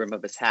holding the brim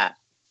of his hat.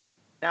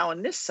 Now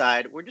on this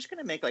side, we're just going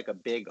to make like a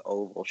big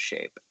oval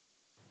shape.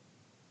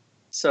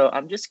 So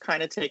I'm just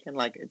kind of taking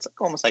like, it's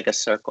like almost like a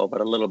circle, but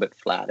a little bit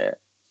flatter.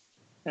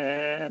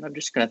 And I'm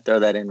just going to throw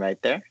that in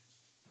right there.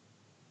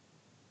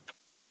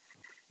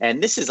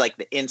 And this is like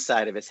the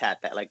inside of his hat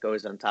that like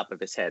goes on top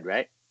of his head,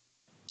 right?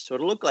 So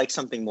it'll look like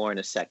something more in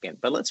a second,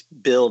 but let's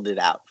build it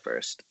out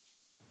first.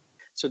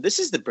 So this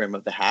is the brim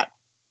of the hat.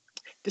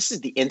 This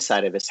is the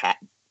inside of his hat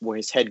where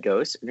his head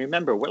goes. And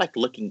remember, we're like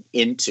looking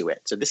into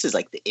it. So this is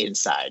like the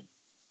inside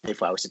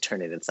if I was to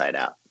turn it inside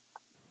out.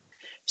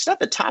 So at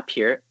the top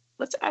here,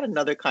 let's add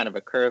another kind of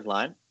a curved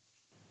line.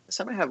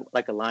 So I'm going to have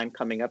like a line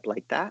coming up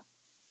like that.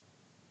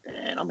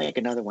 And I'll make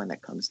another one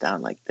that comes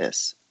down like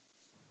this.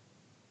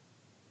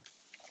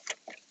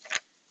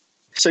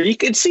 So you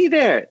can see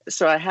there.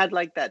 So I had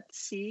like that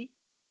C,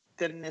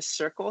 then this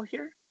circle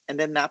here, and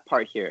then that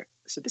part here.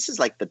 So this is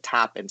like the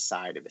top and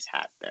side of his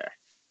hat there.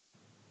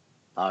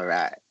 All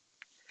right.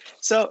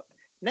 So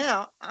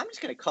now I'm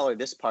just going to color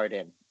this part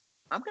in.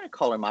 I'm going to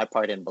color my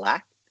part in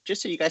black,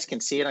 just so you guys can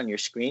see it on your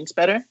screens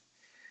better.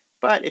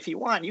 But if you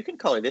want, you can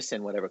color this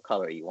in whatever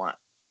color you want.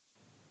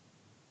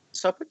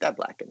 So I'll put that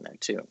black in there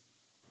too.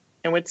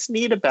 And what's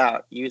neat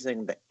about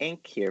using the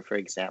ink here, for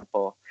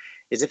example,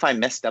 is if I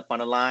messed up on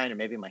a line or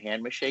maybe my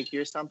hand was shaky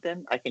or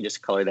something, I can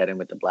just color that in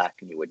with the black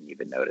and you wouldn't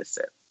even notice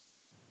it.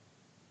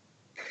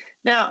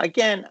 Now,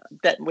 again,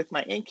 that with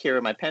my ink here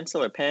or my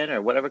pencil or pen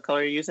or whatever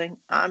color you're using,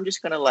 I'm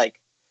just going to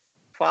like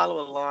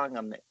follow along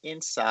on the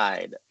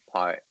inside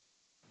part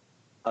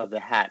of the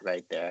hat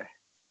right there.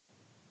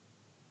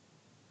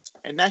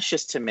 And that's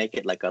just to make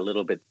it like a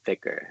little bit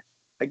thicker.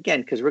 Again,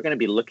 because we're going to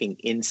be looking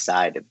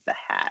inside of the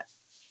hat.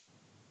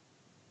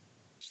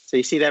 So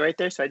you see that right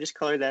there? So I just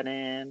colored that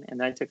in, and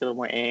then I took a little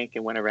more ink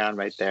and went around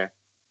right there.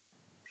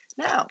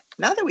 Now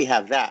that we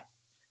have that,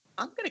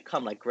 I'm going to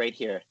come like right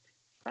here.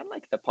 I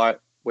like the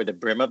part where the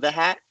brim of the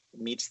hat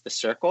meets the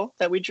circle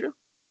that we drew.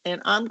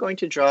 And I'm going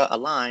to draw a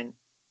line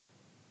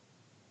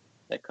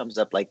that comes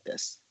up like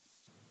this.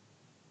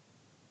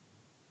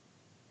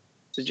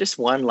 So just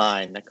one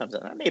line that comes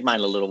up. I made mine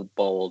a little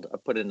bold. I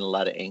put in a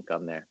lot of ink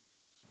on there.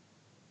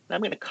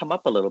 I'm going to come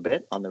up a little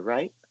bit on the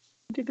right,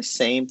 do the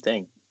same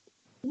thing,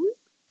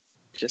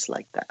 just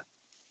like that.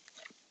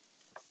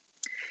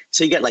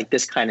 So you get like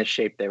this kind of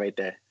shape there, right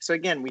there. So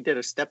again, we did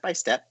a step by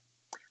step.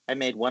 I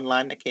made one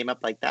line that came up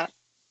like that,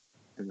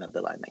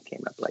 another line that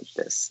came up like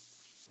this.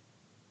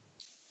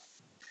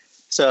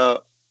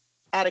 So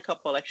add a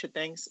couple extra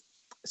things.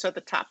 So at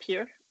the top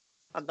here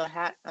of the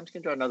hat, I'm just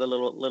gonna draw another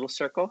little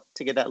circle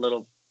to get that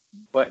little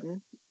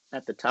button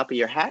at the top of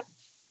your hat.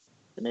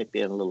 There might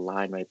be a little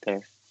line right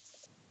there.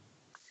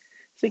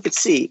 So you can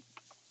see,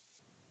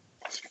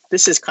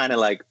 this is kind of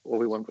like what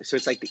we want. So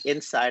it's like the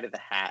inside of the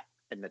hat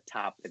and the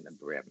top and the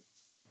brim.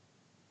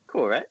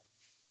 Cool, right?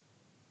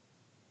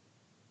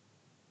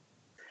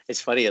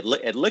 It's funny, it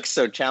looks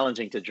so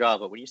challenging to draw,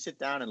 but when you sit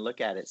down and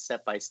look at it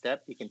step by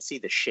step, you can see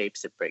the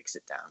shapes it breaks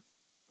it down.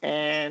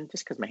 And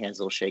just because my hand's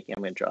a little shaky,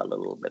 I'm going to draw a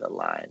little bit of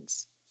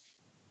lines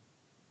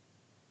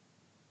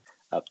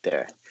up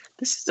there.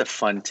 This is a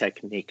fun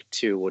technique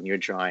too when you're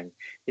drawing.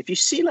 If you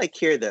see like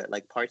here, the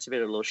like parts of it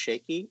are a little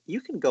shaky, you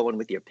can go in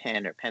with your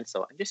pen or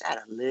pencil and just add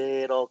a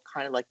little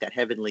kind of like that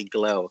heavenly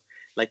glow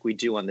like we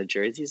do on the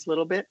jerseys a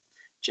little bit,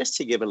 just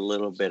to give it a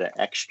little bit of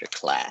extra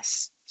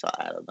class. So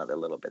I'll add another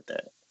little bit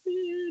there,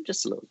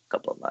 just a little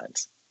couple of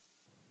lines.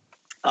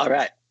 All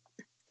right,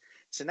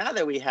 so now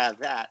that we have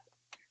that,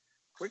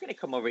 we're going to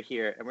come over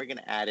here and we're going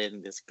to add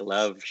in this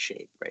glove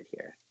shape right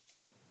here.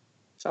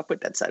 So I'll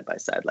put that side by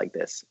side like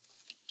this.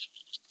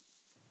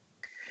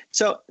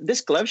 So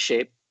this glove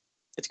shape,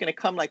 it's going to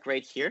come like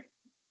right here.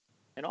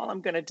 And all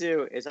I'm going to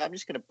do is I'm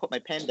just going to put my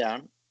pen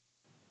down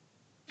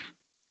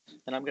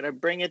and I'm going to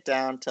bring it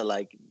down to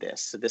like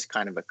this. So this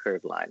kind of a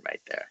curved line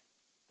right there.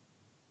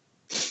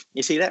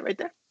 You see that right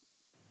there?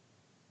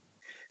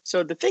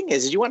 So the thing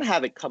is you want to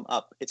have it come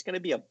up. It's going to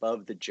be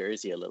above the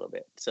jersey a little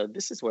bit. So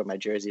this is where my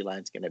jersey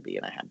line is going to be,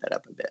 and I have that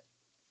up a bit.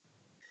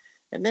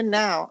 And then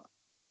now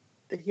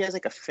he has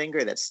like a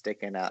finger that's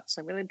sticking out.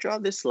 So I'm going to draw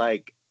this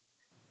like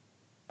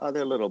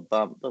other little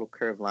bump, little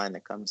curved line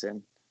that comes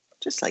in,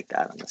 just like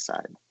that on the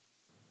side.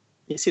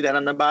 You see that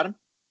on the bottom?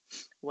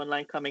 One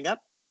line coming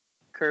up,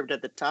 curved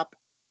at the top,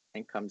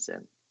 and comes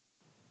in.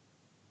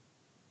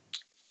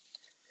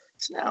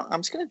 So now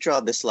I'm just going to draw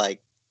this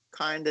like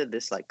kind of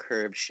this like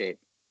curved shape.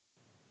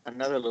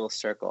 Another little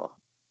circle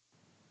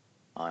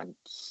on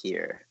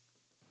here,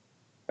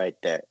 right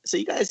there. So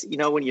you guys, you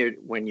know, when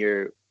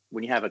you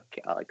have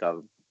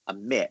a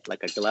mitt,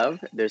 like a glove,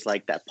 there's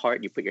like that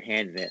part you put your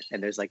hand in it,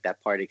 and there's like that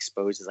part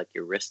exposes like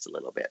your wrist a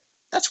little bit.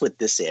 That's what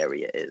this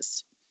area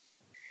is.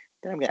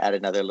 Then I'm gonna add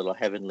another little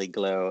heavenly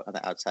glow on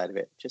the outside of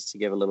it, just to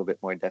give a little bit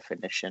more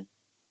definition.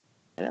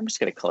 And I'm just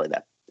gonna color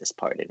this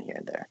part in here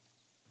and there.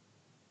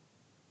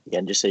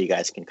 Again, just so you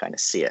guys can kind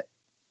of see it.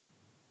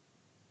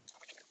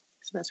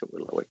 So that's what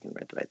we're working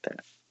with right there.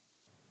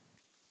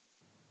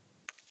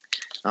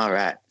 All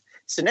right.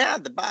 So now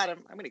at the bottom,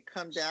 I'm going to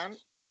come down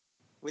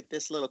with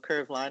this little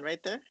curved line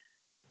right there.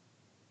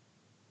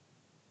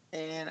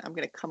 And I'm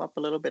going to come up a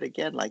little bit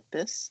again like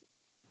this.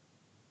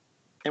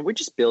 And we're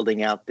just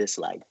building out this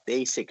like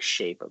basic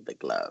shape of the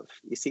glove.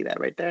 You see that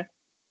right there?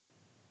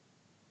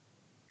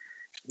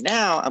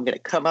 Now I'm going to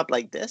come up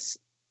like this,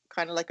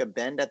 kind of like a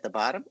bend at the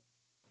bottom.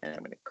 And I'm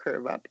going to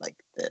curve up like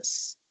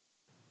this.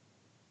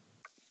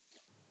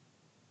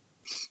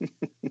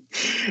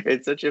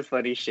 It's such a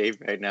funny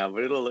shape right now,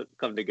 but it'll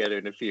come together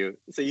in a few.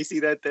 So you see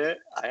that there?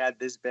 I had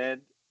this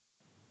bend,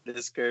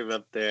 this curve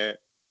up there,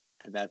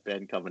 and that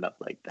bend coming up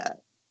like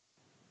that.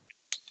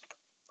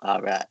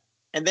 All right.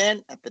 And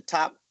then at the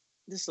top,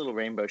 this little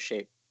rainbow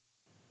shape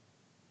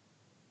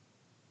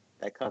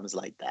that comes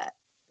like that.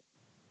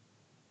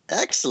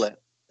 Excellent.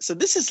 So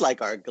this is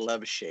like our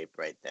glove shape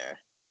right there.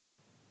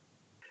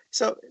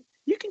 So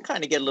you can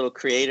kind of get a little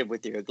creative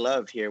with your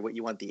glove here, what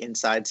you want the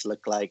insides to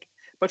look like.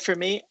 But for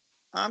me,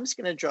 I'm just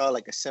going to draw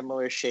like a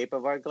similar shape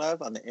of our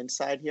glove on the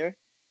inside here.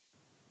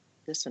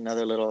 Just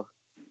another little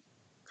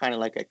kind of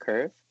like a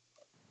curve,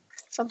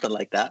 something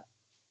like that.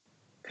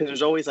 Because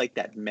there's always like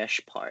that mesh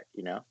part,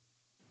 you know.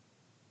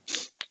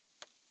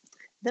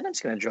 Then I'm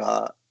just going to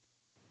draw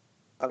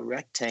a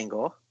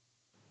rectangle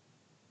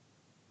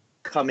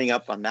coming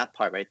up on that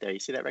part right there. You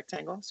see that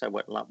rectangle? So I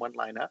went one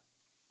line up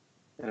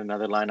and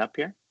another line up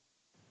here.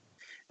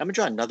 I'm going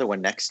to draw another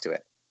one next to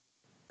it.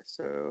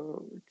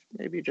 So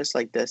maybe just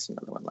like this,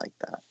 another one like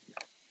that.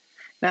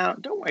 Now,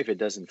 don't worry if it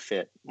doesn't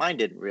fit. Mine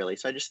didn't really,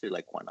 so I just threw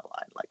like one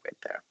line like right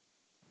there.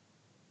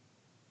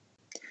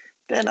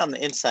 Then on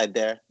the inside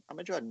there, I'm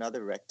going to draw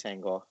another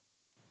rectangle.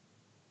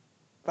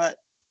 But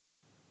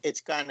it's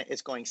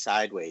going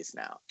sideways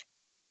now.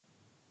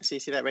 So you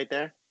see that right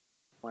there?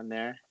 One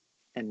there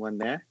and one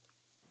there.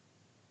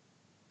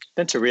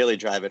 Then to really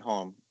drive it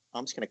home,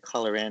 I'm just going to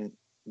color in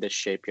this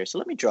shape here. So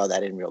let me draw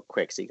that in real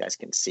quick so you guys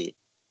can see.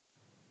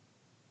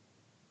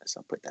 So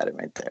I'll put that in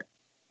right there.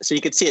 So you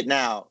can see it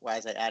now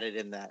as I added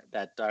in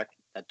that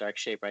dark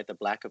shape, right? The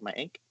black of my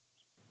ink.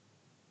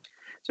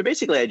 So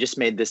basically I just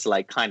made this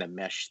like kind of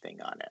mesh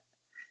thing on it.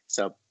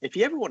 So if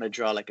you ever want to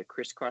draw like a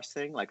crisscross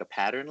thing, like a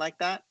pattern like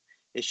that,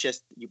 it's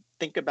just you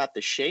think about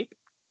the shape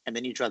and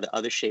then you draw the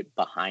other shape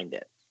behind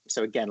it.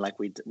 So again, like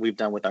we've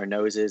done with our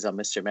noses on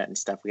Mr. Met and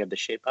stuff, we have the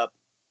shape up,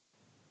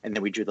 and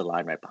then we drew the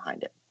line right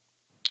behind it.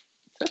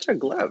 That's our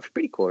glove.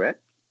 Pretty cool, right?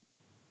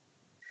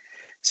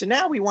 So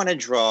now we want to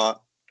draw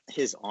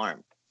his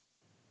arm.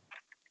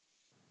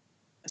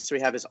 So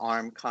we have his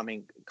arm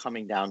coming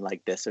down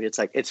like this. So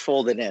it's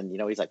folded in,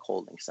 he's like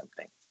holding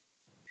something.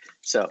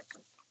 So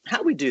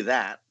how we do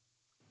that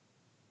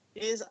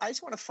is I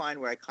just want to find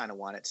where I kind of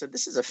want it. So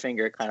this is a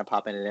finger kind of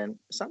popping it in.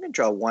 So I'm going to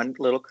draw one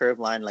little curved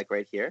line like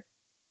right here.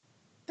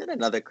 Then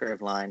another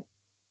curved line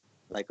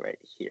like right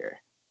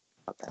here.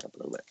 Pop that up a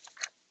little bit.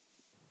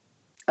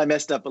 I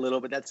messed up a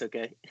little, but that's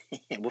okay.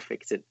 We'll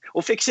fix it.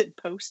 We'll fix it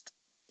post.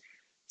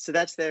 So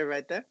that's there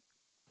right there.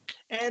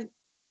 And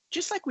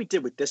just like we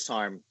did with this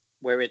arm,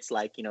 where it's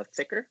like,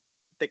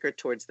 thicker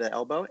towards the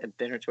elbow and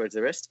thinner towards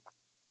the wrist,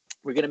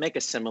 we're going to make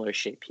a similar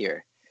shape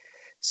here.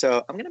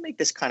 So I'm going to make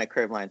this kind of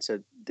curved line. So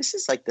this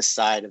is like the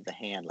side of the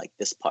hand, like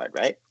this part,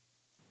 right?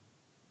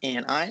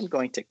 And I'm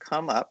going to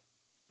come up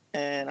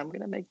and I'm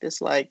going to make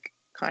this like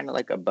kind of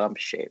like a bump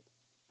shape.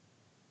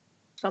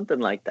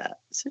 Something like that.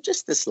 So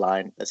just this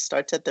line that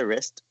starts at the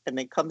wrist and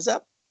then comes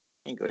up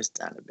and goes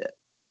down a bit.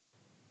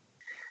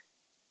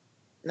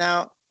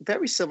 Now,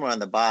 very similar on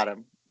the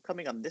bottom,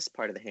 coming on this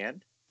part of the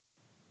hand,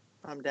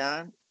 I'm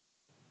down,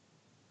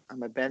 I'm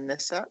going to bend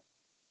this up,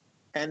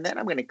 and then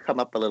I'm going to come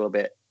up a little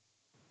bit,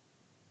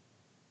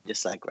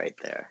 just like right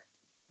there.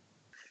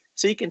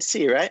 So you can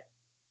see, right?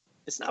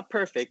 It's not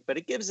perfect, but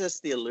it gives us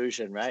the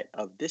illusion, right,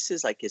 of this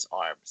is like his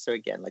arm. So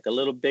again, like a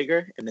little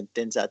bigger and then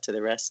thins out to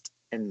the rest,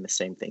 and the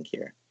same thing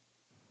here.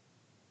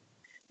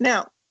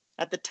 Now,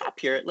 at the top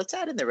here, let's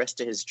add in the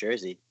rest of his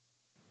jersey.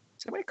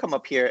 So I'm going to come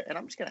up here, and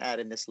I'm just going to add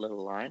in this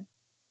little line.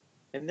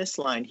 And this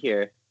line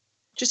here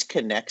just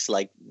connects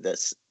like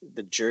this,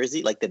 the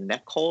jersey, like the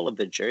neck hole of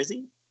the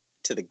jersey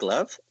to the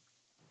glove.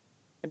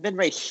 And then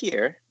right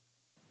here,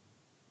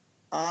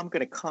 I'm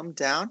going to come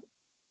down,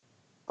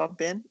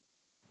 bump in,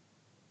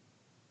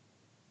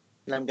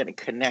 and I'm going to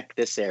connect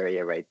this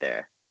area right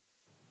there.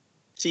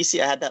 So you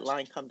see I had that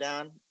line come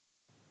down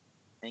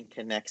and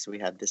connects. We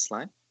have this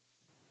line.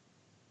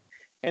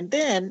 And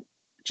then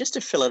just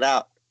to fill it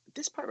out,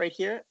 this part right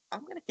here,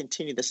 I'm going to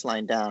continue this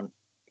line down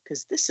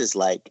because this is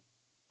like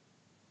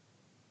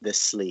the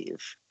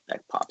sleeve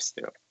that pops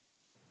through.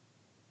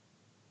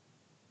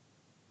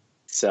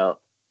 So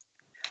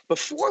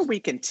before we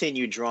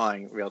continue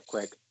drawing real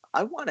quick,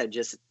 I want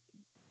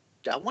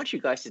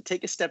you guys to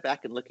take a step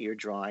back and look at your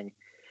drawing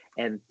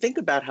and think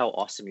about how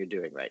awesome you're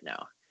doing right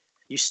now.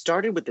 You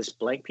started with this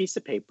blank piece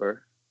of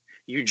paper.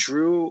 You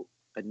drew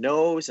a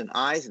nose and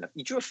eyes, and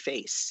you drew a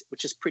face,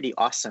 which is pretty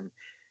awesome.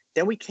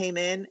 Then we came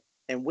in,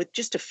 and with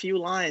just a few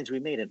lines, we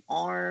made an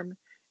arm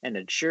and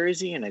a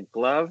jersey and a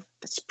glove.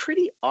 That's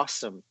pretty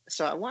awesome.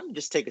 So I want to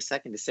just take a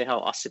second to say how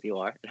awesome you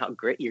are and how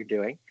great you're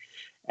doing.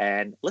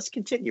 And let's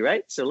continue,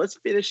 right? So let's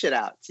finish it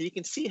out. So you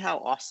can see how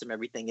awesome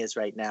everything is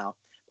right now.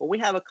 But we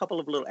have a couple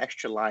of little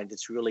extra lines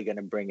that's really going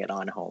to bring it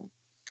on home.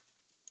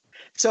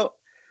 So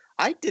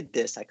I did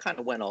this. I kind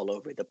of went all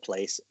over the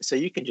place. So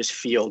you can just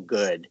feel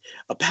good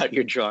about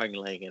your drawing,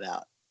 laying it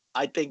out.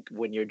 I think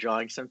when you're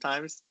drawing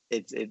sometimes,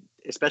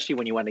 especially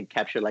when you want to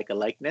capture like a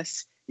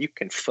likeness, you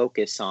can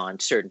focus on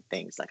certain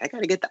things. Like I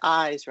got to get the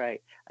eyes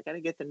right. I got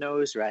to get the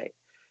nose right.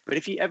 But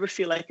if you ever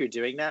feel like you're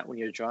doing that when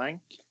you're drawing,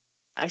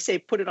 I say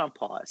put it on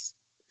pause.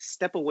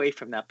 Step away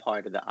from that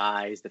part of the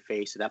eyes, the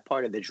face, or that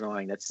part of the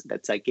drawing that's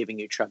like giving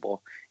you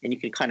trouble, and you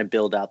can kind of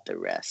build out the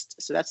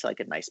rest. So that's like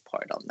a nice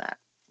part on that.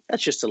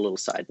 That's just a little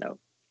side note.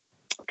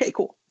 Okay,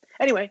 cool.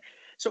 Anyway,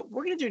 so what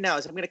we're going to do now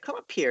is I'm going to come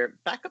up here,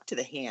 back up to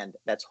the hand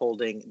that's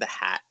holding the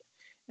hat,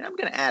 and I'm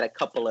going to add a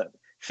couple of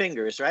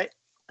fingers, right?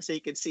 So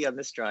you can see on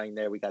this drawing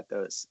there, we got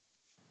those.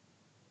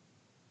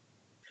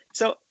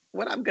 So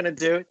what I'm going to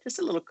do, just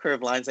a little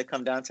curved lines that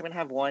come down. So I'm going to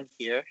have one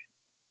here,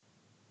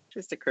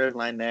 just a curved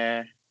line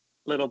there,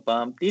 little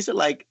bump. These are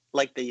like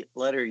the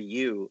letter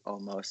U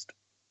almost.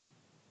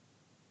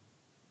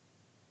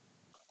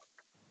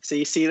 So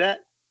you see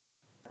that?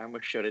 I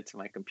almost showed it to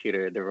my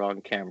computer, the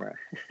wrong camera.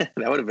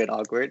 That would have been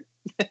awkward.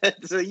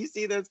 So you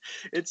see those?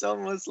 It's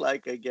almost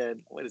like,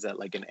 again, what is that?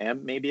 Like an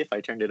M maybe if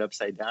I turned it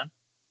upside down?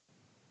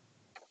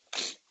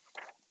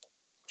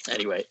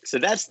 Anyway, so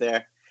that's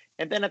there.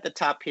 And then at the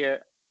top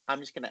here, I'm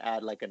just going to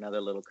add like another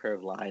little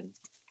curved line.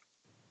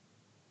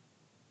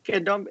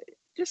 Okay,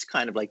 just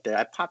kind of like that.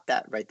 I popped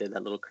that right there,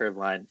 that little curved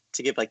line,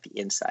 to give like the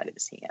inside of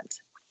his hand.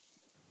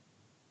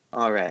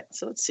 All right,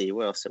 so let's see,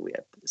 what else do we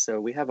have? So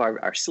we have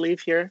our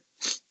sleeve here.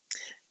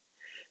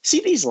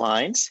 See these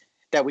lines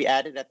that we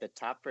added at the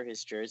top for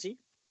his jersey?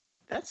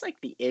 That's like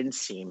the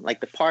inseam, like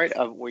the part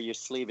of where your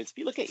sleeve is. If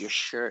you look at your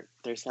shirt,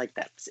 there's like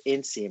that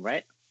inseam,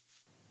 right?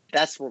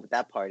 That's what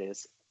that part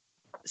is.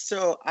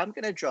 So I'm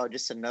going to draw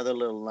just another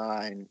little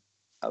line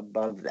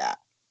above that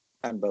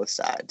on both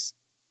sides.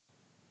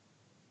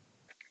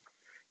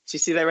 So you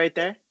see that right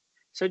there?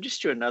 So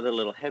just do another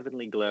little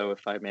heavenly glow,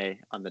 if I may,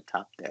 on the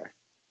top there.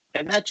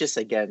 And that just,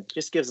 again,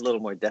 just gives a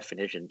little more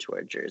definition to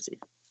our jersey.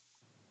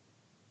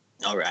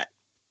 All right.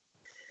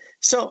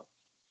 So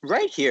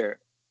right here,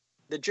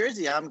 the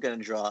jersey I'm going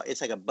to draw, it's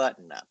like a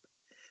button up.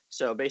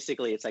 So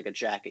basically it's like a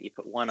jacket. You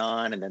put one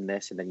on and then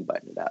this, and then you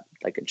button it up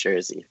like a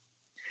jersey.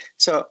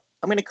 So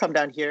I'm going to come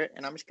down here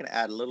and I'm just going to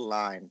add a little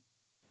line,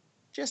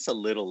 just a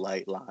little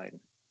light line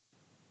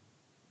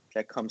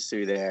that comes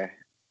through there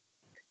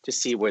to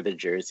see where the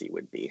jersey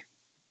would be.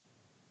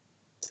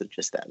 So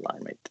just that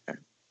line right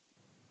there.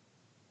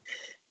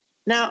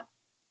 Now,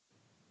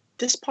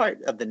 this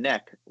part of the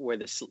neck where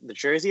the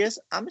jersey is,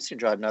 I'm just going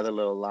to draw another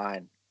little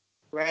line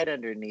right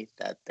underneath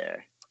that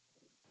there.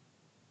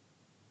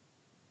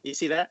 You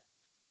see that?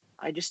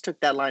 I just took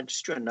that line,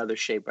 just drew another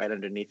shape right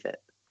underneath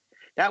it.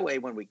 That way,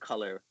 when we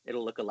color,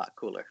 it'll look a lot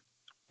cooler.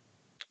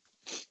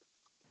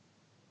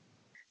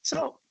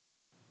 So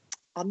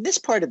on this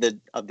part of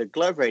the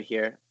glove right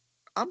here,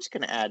 I'm just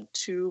going to add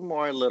two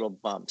more little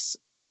bumps,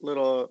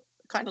 little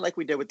kind of like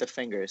we did with the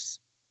fingers.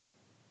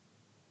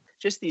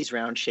 Just these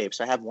round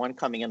shapes. I have one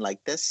coming in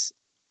like this,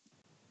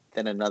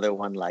 then another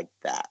one like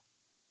that.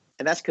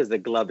 And that's because the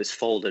glove is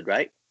folded,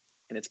 right?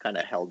 And it's kind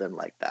of held in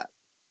like that.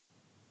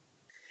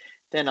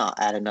 Then I'll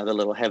add another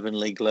little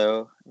heavenly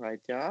glow right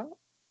there.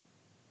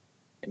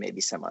 And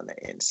maybe some on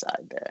the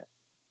inside there.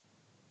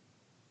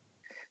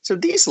 So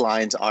these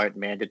lines aren't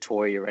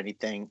mandatory or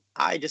anything.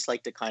 I just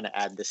like to kind of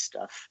add this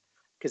stuff.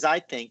 Because I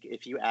think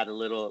if you add a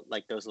little,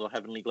 like those little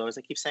heavenly glows,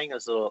 I keep saying,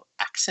 those little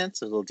accents,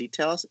 those little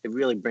details, it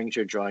really brings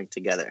your drawing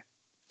together.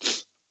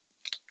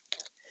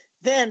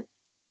 Then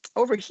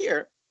over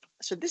here,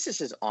 so this is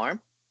his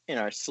arm in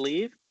our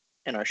sleeve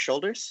and our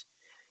shoulders.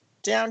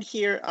 Down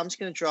here, I'm just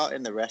going to draw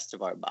in the rest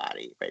of our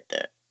body right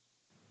there.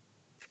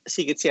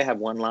 So you can see I have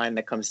one line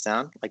that comes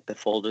down like the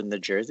fold in the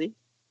jersey,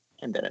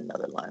 and then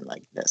another line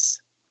like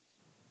this.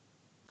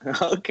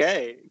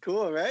 Okay,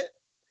 cool, right?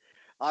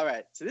 All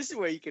right, so this is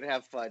where you can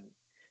have fun.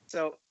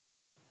 So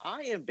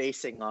I am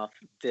basing off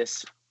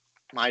this,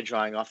 my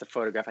drawing off the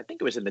photograph. I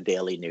think it was in the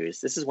Daily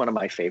News. This is one of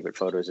my favorite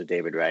photos of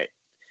David Wright.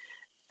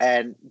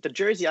 And the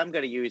jersey I'm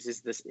going to use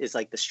is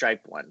like the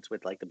striped ones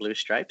with like the blue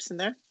stripes in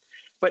there.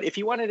 But if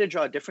you wanted to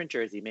draw a different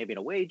jersey, maybe an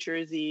away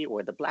jersey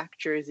or the black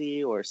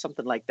jersey or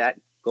something like that,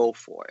 go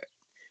for it.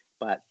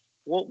 But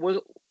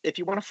if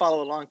you want to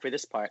follow along for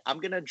this part, I'm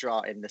going to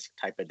draw in this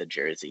type of the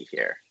jersey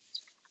here.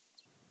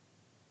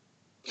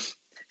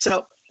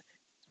 So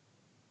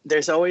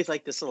there's always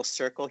like this little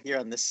circle here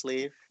on this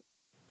sleeve.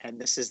 And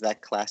this is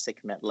that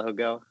classic Met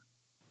logo.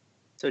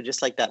 So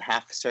just like that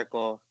half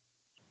circle,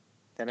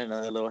 then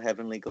another little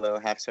heavenly glow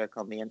half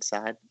circle on the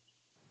inside.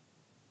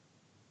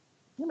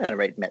 I'm going to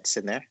write Mets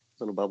in there,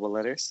 little bubble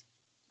letters.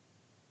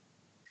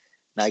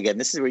 Now again,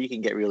 this is where you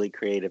can get really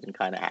creative and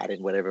kind of add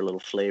in whatever little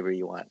flavor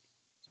you want.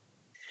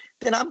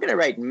 Then I'm going to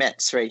write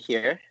Mets right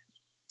here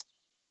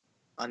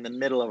on the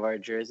middle of our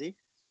jersey.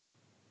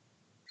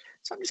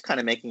 So I'm just kind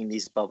of making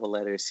these bubble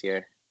letters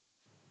here.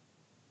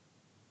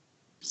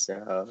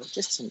 So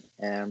just an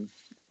M.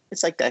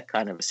 It's like that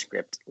kind of a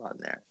script on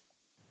there.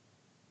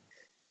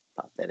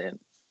 Pop that in.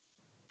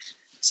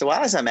 So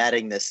as I'm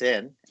adding this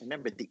in,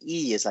 remember the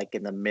E is like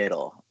in the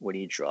middle when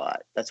you draw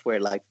it. That's where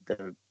like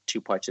the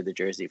two parts of the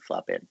jersey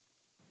flop in.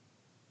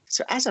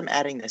 So as I'm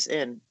adding this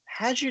in,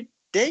 how's your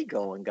day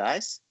going,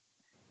 guys?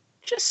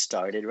 Just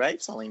started, right?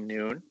 It's only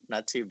noon,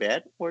 not too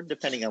bad. Or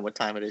depending on what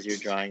time it is you're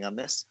drawing on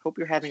this. Hope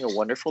you're having a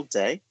wonderful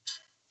day.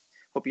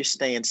 Hope you're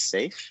staying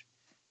safe.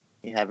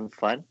 You're having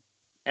fun.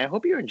 And I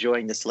hope you're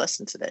enjoying this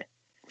lesson today.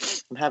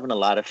 I'm having a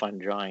lot of fun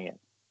drawing it.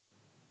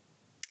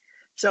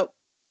 So,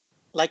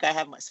 like I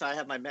have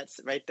my Mets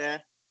right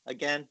there.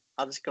 Again,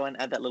 I'll just go and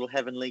add that little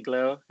heavenly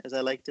glow, as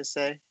I like to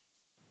say.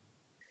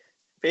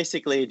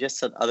 Basically, just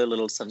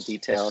some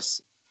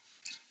details.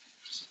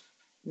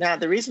 Now,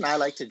 the reason I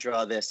like to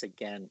draw this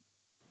again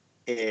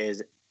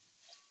is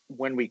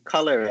when we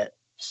color it,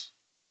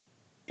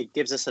 it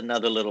gives us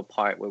another little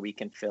part where we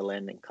can fill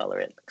in and color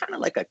it, kind of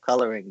like a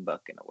coloring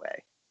book in a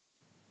way.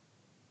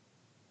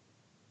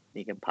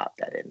 You can pop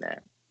that in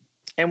there.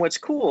 And what's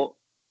cool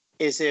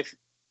is if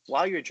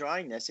while you're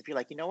drawing this, if you're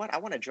like, you know what, I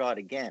want to draw it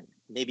again,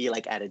 maybe you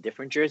like add a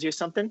different jersey or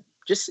something,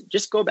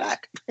 just go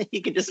back.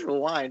 You can just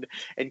rewind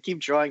and keep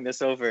drawing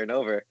this over and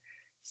over.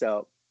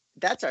 So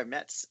that's our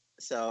Mets.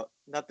 So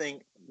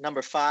nothing,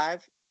 number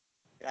 5,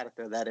 got to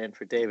throw that in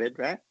for David,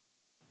 right?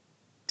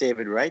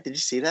 David Wright, did you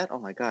see that? Oh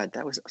my God,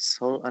 that was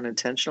so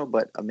unintentional,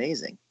 but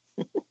amazing.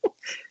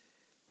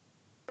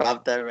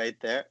 Pop that right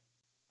there.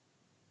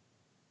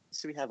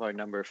 So we have our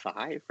number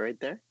 5 right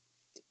there.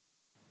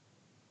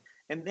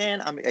 And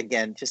then,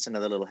 again, just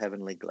another little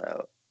heavenly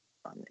glow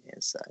on the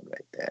inside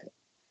right there.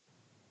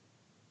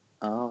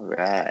 All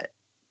right.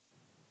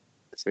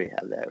 So we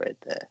have that right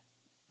there.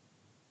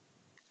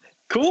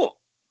 Cool.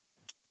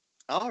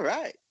 All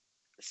right.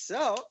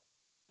 So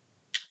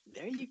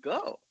there you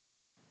go.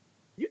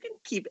 You can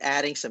keep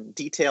adding some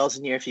details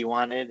in here if you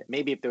wanted.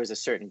 Maybe if there was a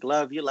certain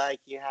glove you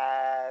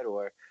had,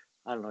 or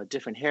I don't know, a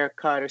different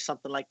haircut or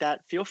something like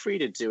that. Feel free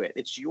to do it.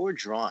 It's your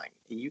drawing.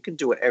 You can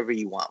do whatever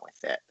you want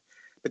with it.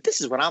 But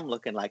this is what I'm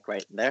looking like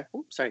right there.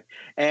 Oops, sorry.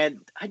 And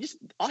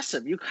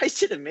awesome. You guys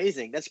did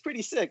amazing. That's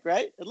pretty sick,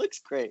 right? It looks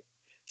great.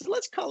 So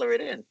let's color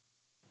it in.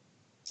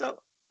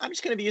 So I'm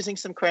just going to be using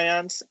some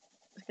crayons.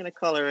 I'm going to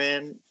color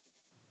in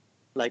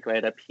like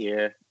right up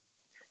here,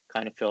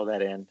 kind of fill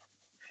that in.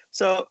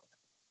 So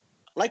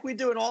like we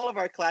do in all of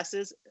our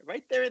classes,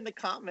 right there in the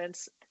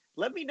comments,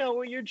 let me know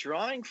where you're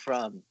drawing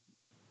from.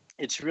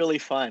 It's really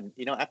fun.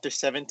 You know, after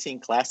 17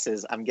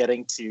 classes, we're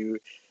getting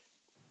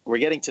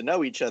to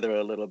know each other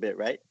a little bit,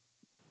 right?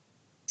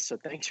 So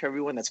thanks for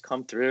everyone that's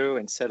come through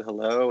and said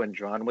hello and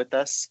drawn with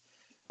us.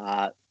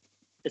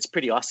 It's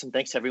pretty awesome.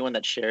 Thanks to everyone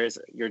that shares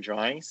your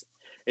drawings.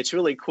 It's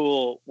really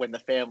cool when the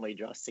family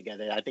draws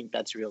together. I think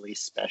that's really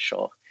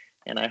special.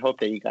 And I hope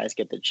that you guys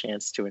get the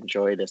chance to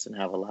enjoy this and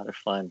have a lot of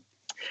fun.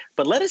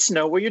 But let us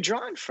know where you're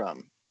drawing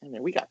from. And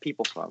then we got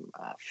people from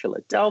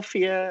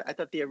Philadelphia. I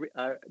thought the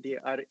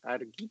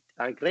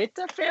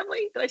Argreta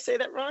family. Did I say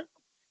that wrong?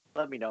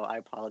 Let me know. I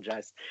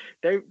apologize.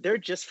 They're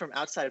just from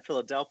outside of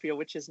Philadelphia,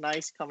 which is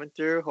nice coming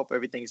through. Hope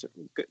everything's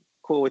good,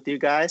 cool with you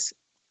guys.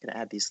 Gonna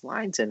add these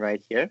lines in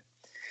right here.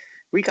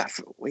 We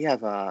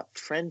have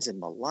friends in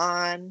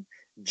Milan,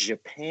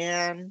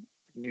 Japan,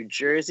 New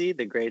Jersey,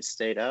 the great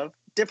state of,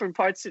 different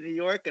parts of New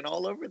York, and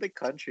all over the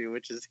country,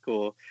 which is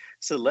cool.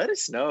 So let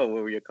us know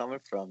where you're coming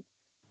from.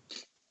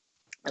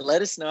 And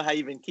let us know how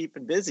you've been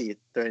keeping busy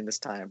during this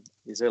time.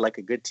 Is there like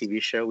a good TV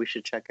show we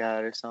should check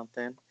out or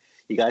something?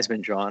 You guys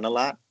been drawing a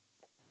lot?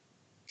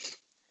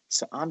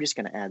 So I'm just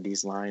going to add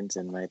these lines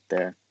in right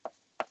there.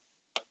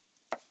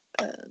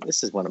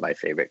 This is one of my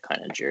favorite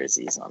kind of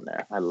jerseys on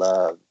there. I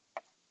love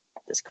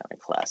this kind of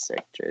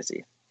classic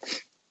jersey.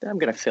 Then I'm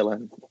going to fill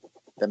in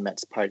the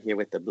Mets part here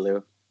with the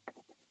blue.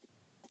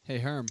 Hey,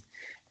 Herm.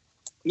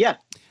 Yeah.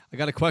 I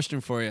got a question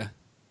for you.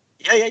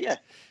 Yeah.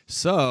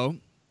 So,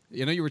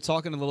 you know, you were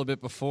talking a little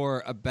bit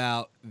before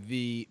about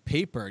the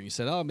paper, and you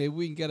said, oh, maybe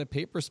we can get a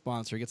paper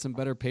sponsor, get some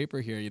better paper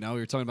here. You know, we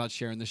were talking about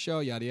sharing the show,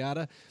 yada,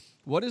 yada.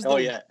 What is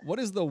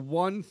the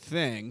one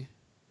thing,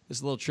 this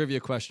is a little trivia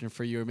question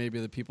for you or maybe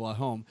the people at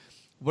home,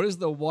 what is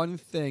the one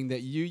thing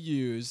that you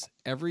use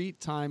every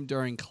time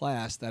during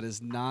class that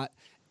is not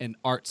an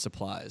art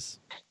supplies?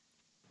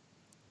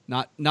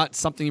 Not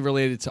something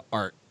related to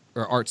art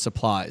or art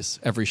supplies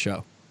every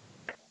show.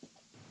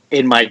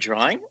 In my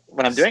drawing,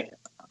 what I'm doing?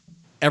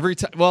 Every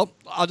time. Well,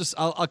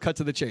 I'll cut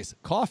to the chase.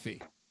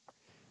 Coffee.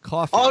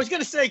 Oh, I was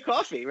gonna say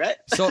coffee, right?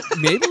 So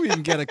maybe we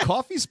can get a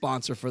coffee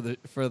sponsor for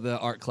the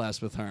art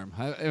class with Herm.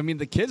 I mean,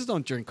 the kids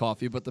don't drink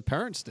coffee, but the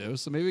parents do.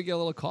 So maybe we get a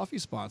little coffee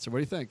sponsor. What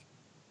do you think?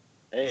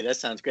 Hey, that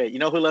sounds great. You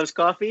know who loves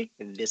coffee?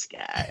 This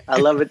guy. I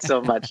love it so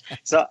much.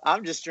 So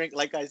I'm just drinking,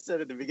 like I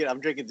said at the beginning,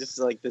 I'm drinking just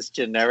like this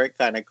generic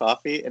kind of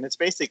coffee, and it's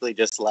basically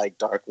just like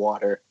dark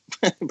water,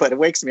 but it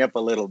wakes me up a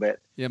little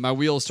bit. Yeah, my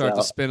wheels started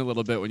to spin a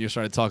little bit when you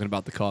started talking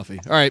about the coffee.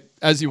 All right,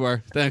 as you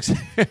were. Thanks.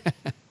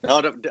 No,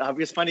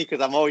 it's funny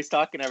because I'm always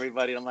talking to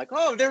everybody, and I'm like,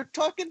 oh, they're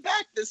talking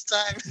back this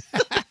time.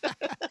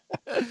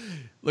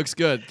 Looks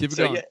good. Keep it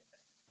going. Yeah.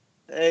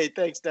 Hey,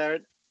 thanks,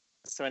 Darren.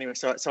 So anyway,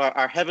 so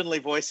our heavenly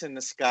voice in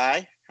the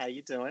sky, how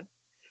you doing?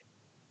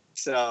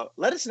 So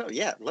let us know.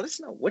 Yeah, let us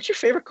know. What's your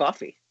favorite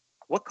coffee?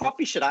 What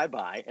coffee should I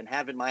buy and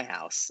have in my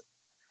house?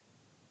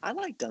 I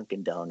like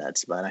Dunkin'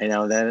 Donuts, but I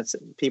know that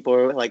people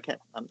are like,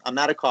 I'm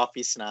not a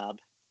coffee snob.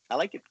 I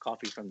like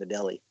coffee from the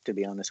deli, to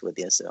be honest with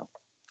you. So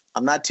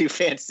I'm not too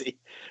fancy,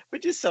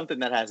 but just something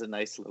that has a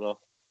nice little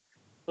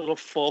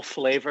full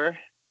flavor.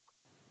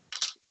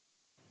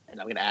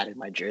 And I'm going to add in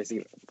my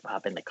jersey,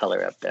 pop in the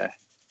color up there.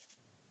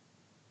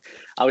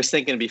 I was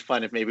thinking it'd be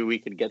fun if maybe we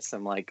could get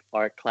some like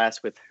art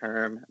class with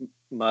Herm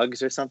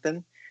mugs or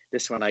something.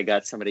 This one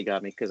somebody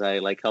got me because I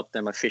like helped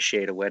them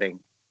officiate a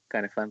wedding.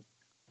 Kind of fun.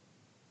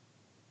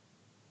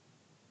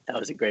 That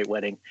was a great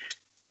wedding.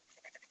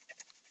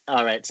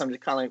 All right, so I'm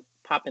just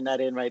popping that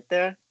in right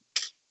there.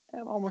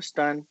 I'm almost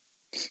done.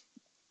 A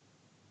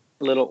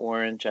little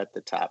orange at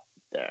the top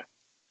there,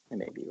 and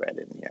maybe right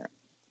in here.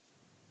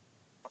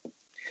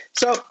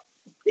 So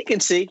you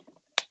can see,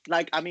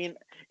 like, I mean,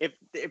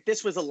 if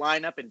this was a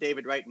lineup and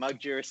David Wright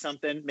mugged you or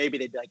something, maybe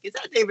they'd be like, is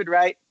that David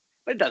Wright?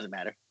 But it doesn't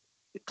matter.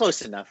 It's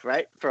close enough,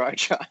 right, for our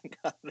drawing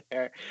on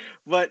there.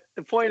 But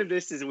the point of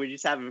this is we're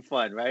just having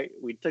fun, right?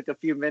 We took a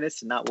few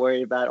minutes to not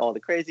worry about all the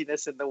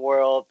craziness in the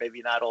world,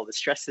 maybe not all the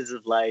stresses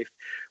of life.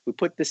 We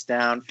put this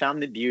down,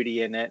 found the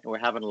beauty in it, and we're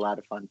having a lot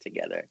of fun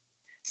together.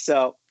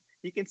 So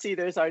you can see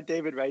there's our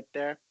David right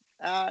there.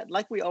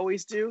 Like we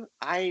always do,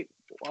 I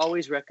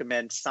always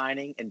recommend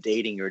signing and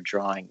dating your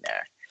drawing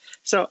there.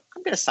 So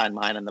I'm going to sign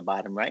mine on the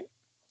bottom right.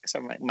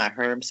 So my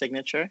Herm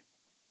signature.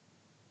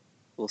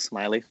 Little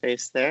smiley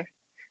face there.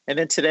 And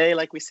then today,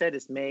 like we said,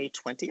 is May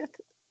 20th.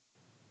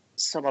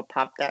 So I'm going to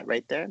pop that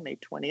right there, May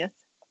 20th,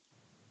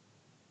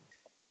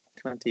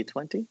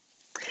 2020.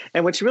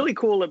 And what's really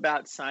cool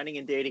about signing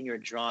and dating your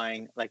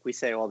drawing, like we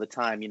say all the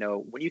time, you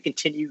know, when you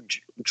continue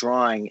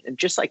drawing and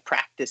just like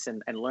practice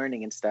and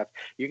learning and stuff,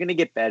 you're going to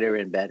get better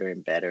and better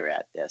and better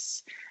at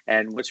this.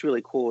 And what's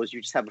really cool is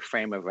you just have a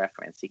frame of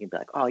reference. You can be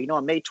like, oh, you know,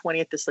 on May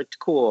 20th, this looked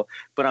cool.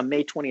 But on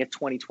May 20th,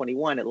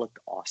 2021, it looked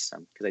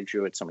awesome because I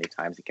drew it so many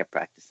times and kept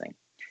practicing.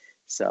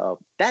 So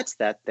that's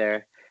that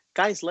there.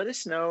 Guys, let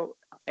us know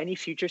any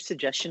future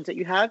suggestions that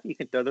you have, you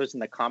can throw those in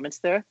the comments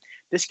there.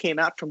 This came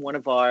out from one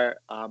of our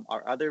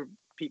other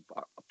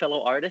people,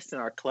 fellow artists in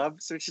our club,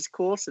 which is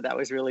cool. So that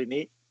was really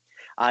neat.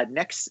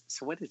 Next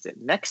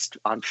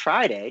on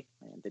Friday,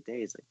 man, the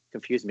days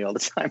confuse me all the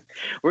time.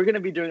 We're going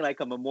to be doing like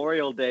a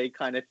Memorial Day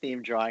kind of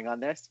theme drawing on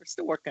this. We're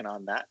still working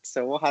on that.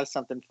 So we'll have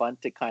something fun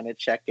to kind of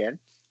check in.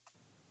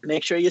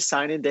 Make sure you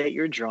sign and date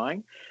your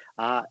drawing.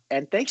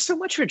 And thanks so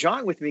much for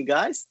drawing with me,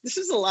 guys. This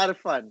is a lot of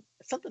fun.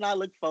 It's something I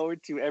look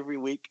forward to every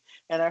week.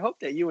 And I hope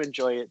that you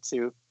enjoy it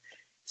too.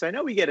 So I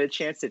know we get a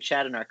chance to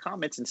chat in our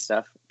comments and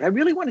stuff, but I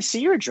really want to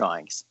see your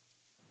drawings.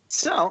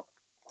 So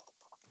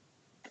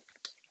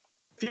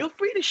feel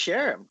free to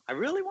share them. I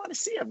really want to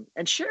see them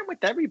and share them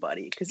with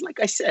everybody. Because like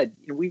I said,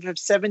 we have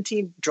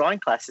 17 drawing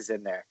classes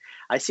in there.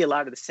 I see a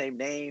lot of the same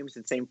names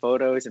and same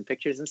photos and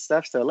pictures and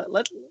stuff. So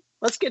let's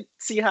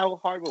see how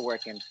hard we're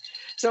working.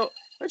 So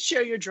let's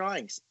share your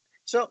drawings.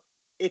 So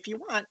if you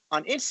want,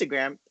 on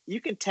Instagram, you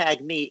can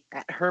tag me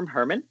at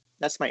Herman.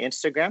 That's my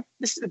Instagram.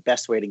 This is the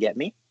best way to get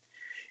me.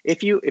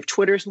 If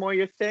Twitter's more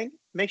your thing,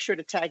 make sure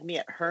to tag me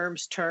at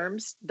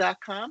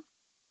hermsterms.com.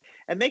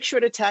 And make sure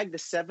to tag the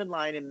 7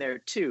 line in there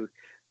too.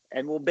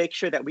 And we'll make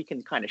sure that we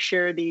can kind of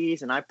share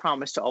these. And I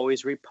promise to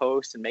always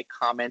repost and make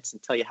comments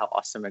and tell you how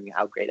awesome and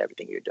how great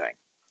everything you're doing.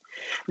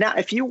 Now,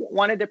 if you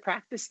wanted to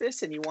practice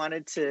this and you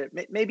wanted to,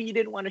 maybe you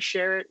didn't want to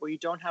share it or you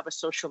don't have a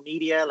social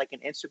media like an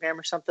Instagram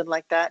or something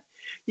like that,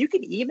 you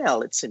can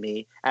email it to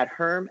me at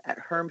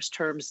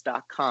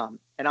hermsterms.com.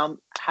 And I'm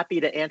happy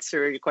to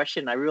answer your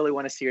question. I really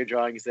want to see your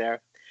drawings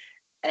there.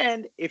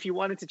 And if you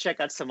wanted to check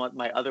out some of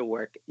my other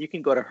work, you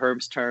can go to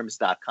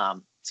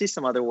hermsterms.com. See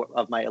some other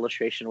of my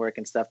illustration work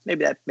and stuff.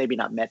 Maybe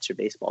not Mets or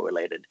baseball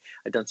related.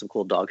 I've done some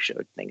cool dog show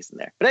things in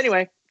there. But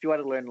anyway, if you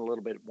want to learn a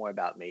little bit more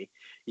about me,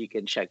 you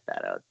can check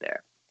that out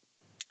there.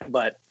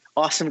 But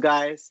awesome,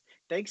 guys.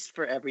 Thanks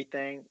for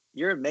everything.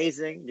 You're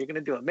amazing. You're going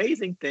to do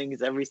amazing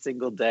things every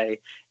single day.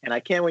 And I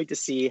can't wait to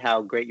see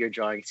how great your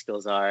drawing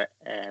skills are.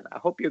 And I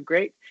hope you're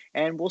great.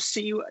 And we'll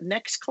see you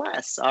next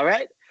class. All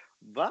right.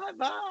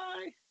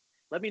 Bye-bye.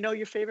 Let me know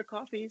your favorite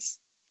coffees.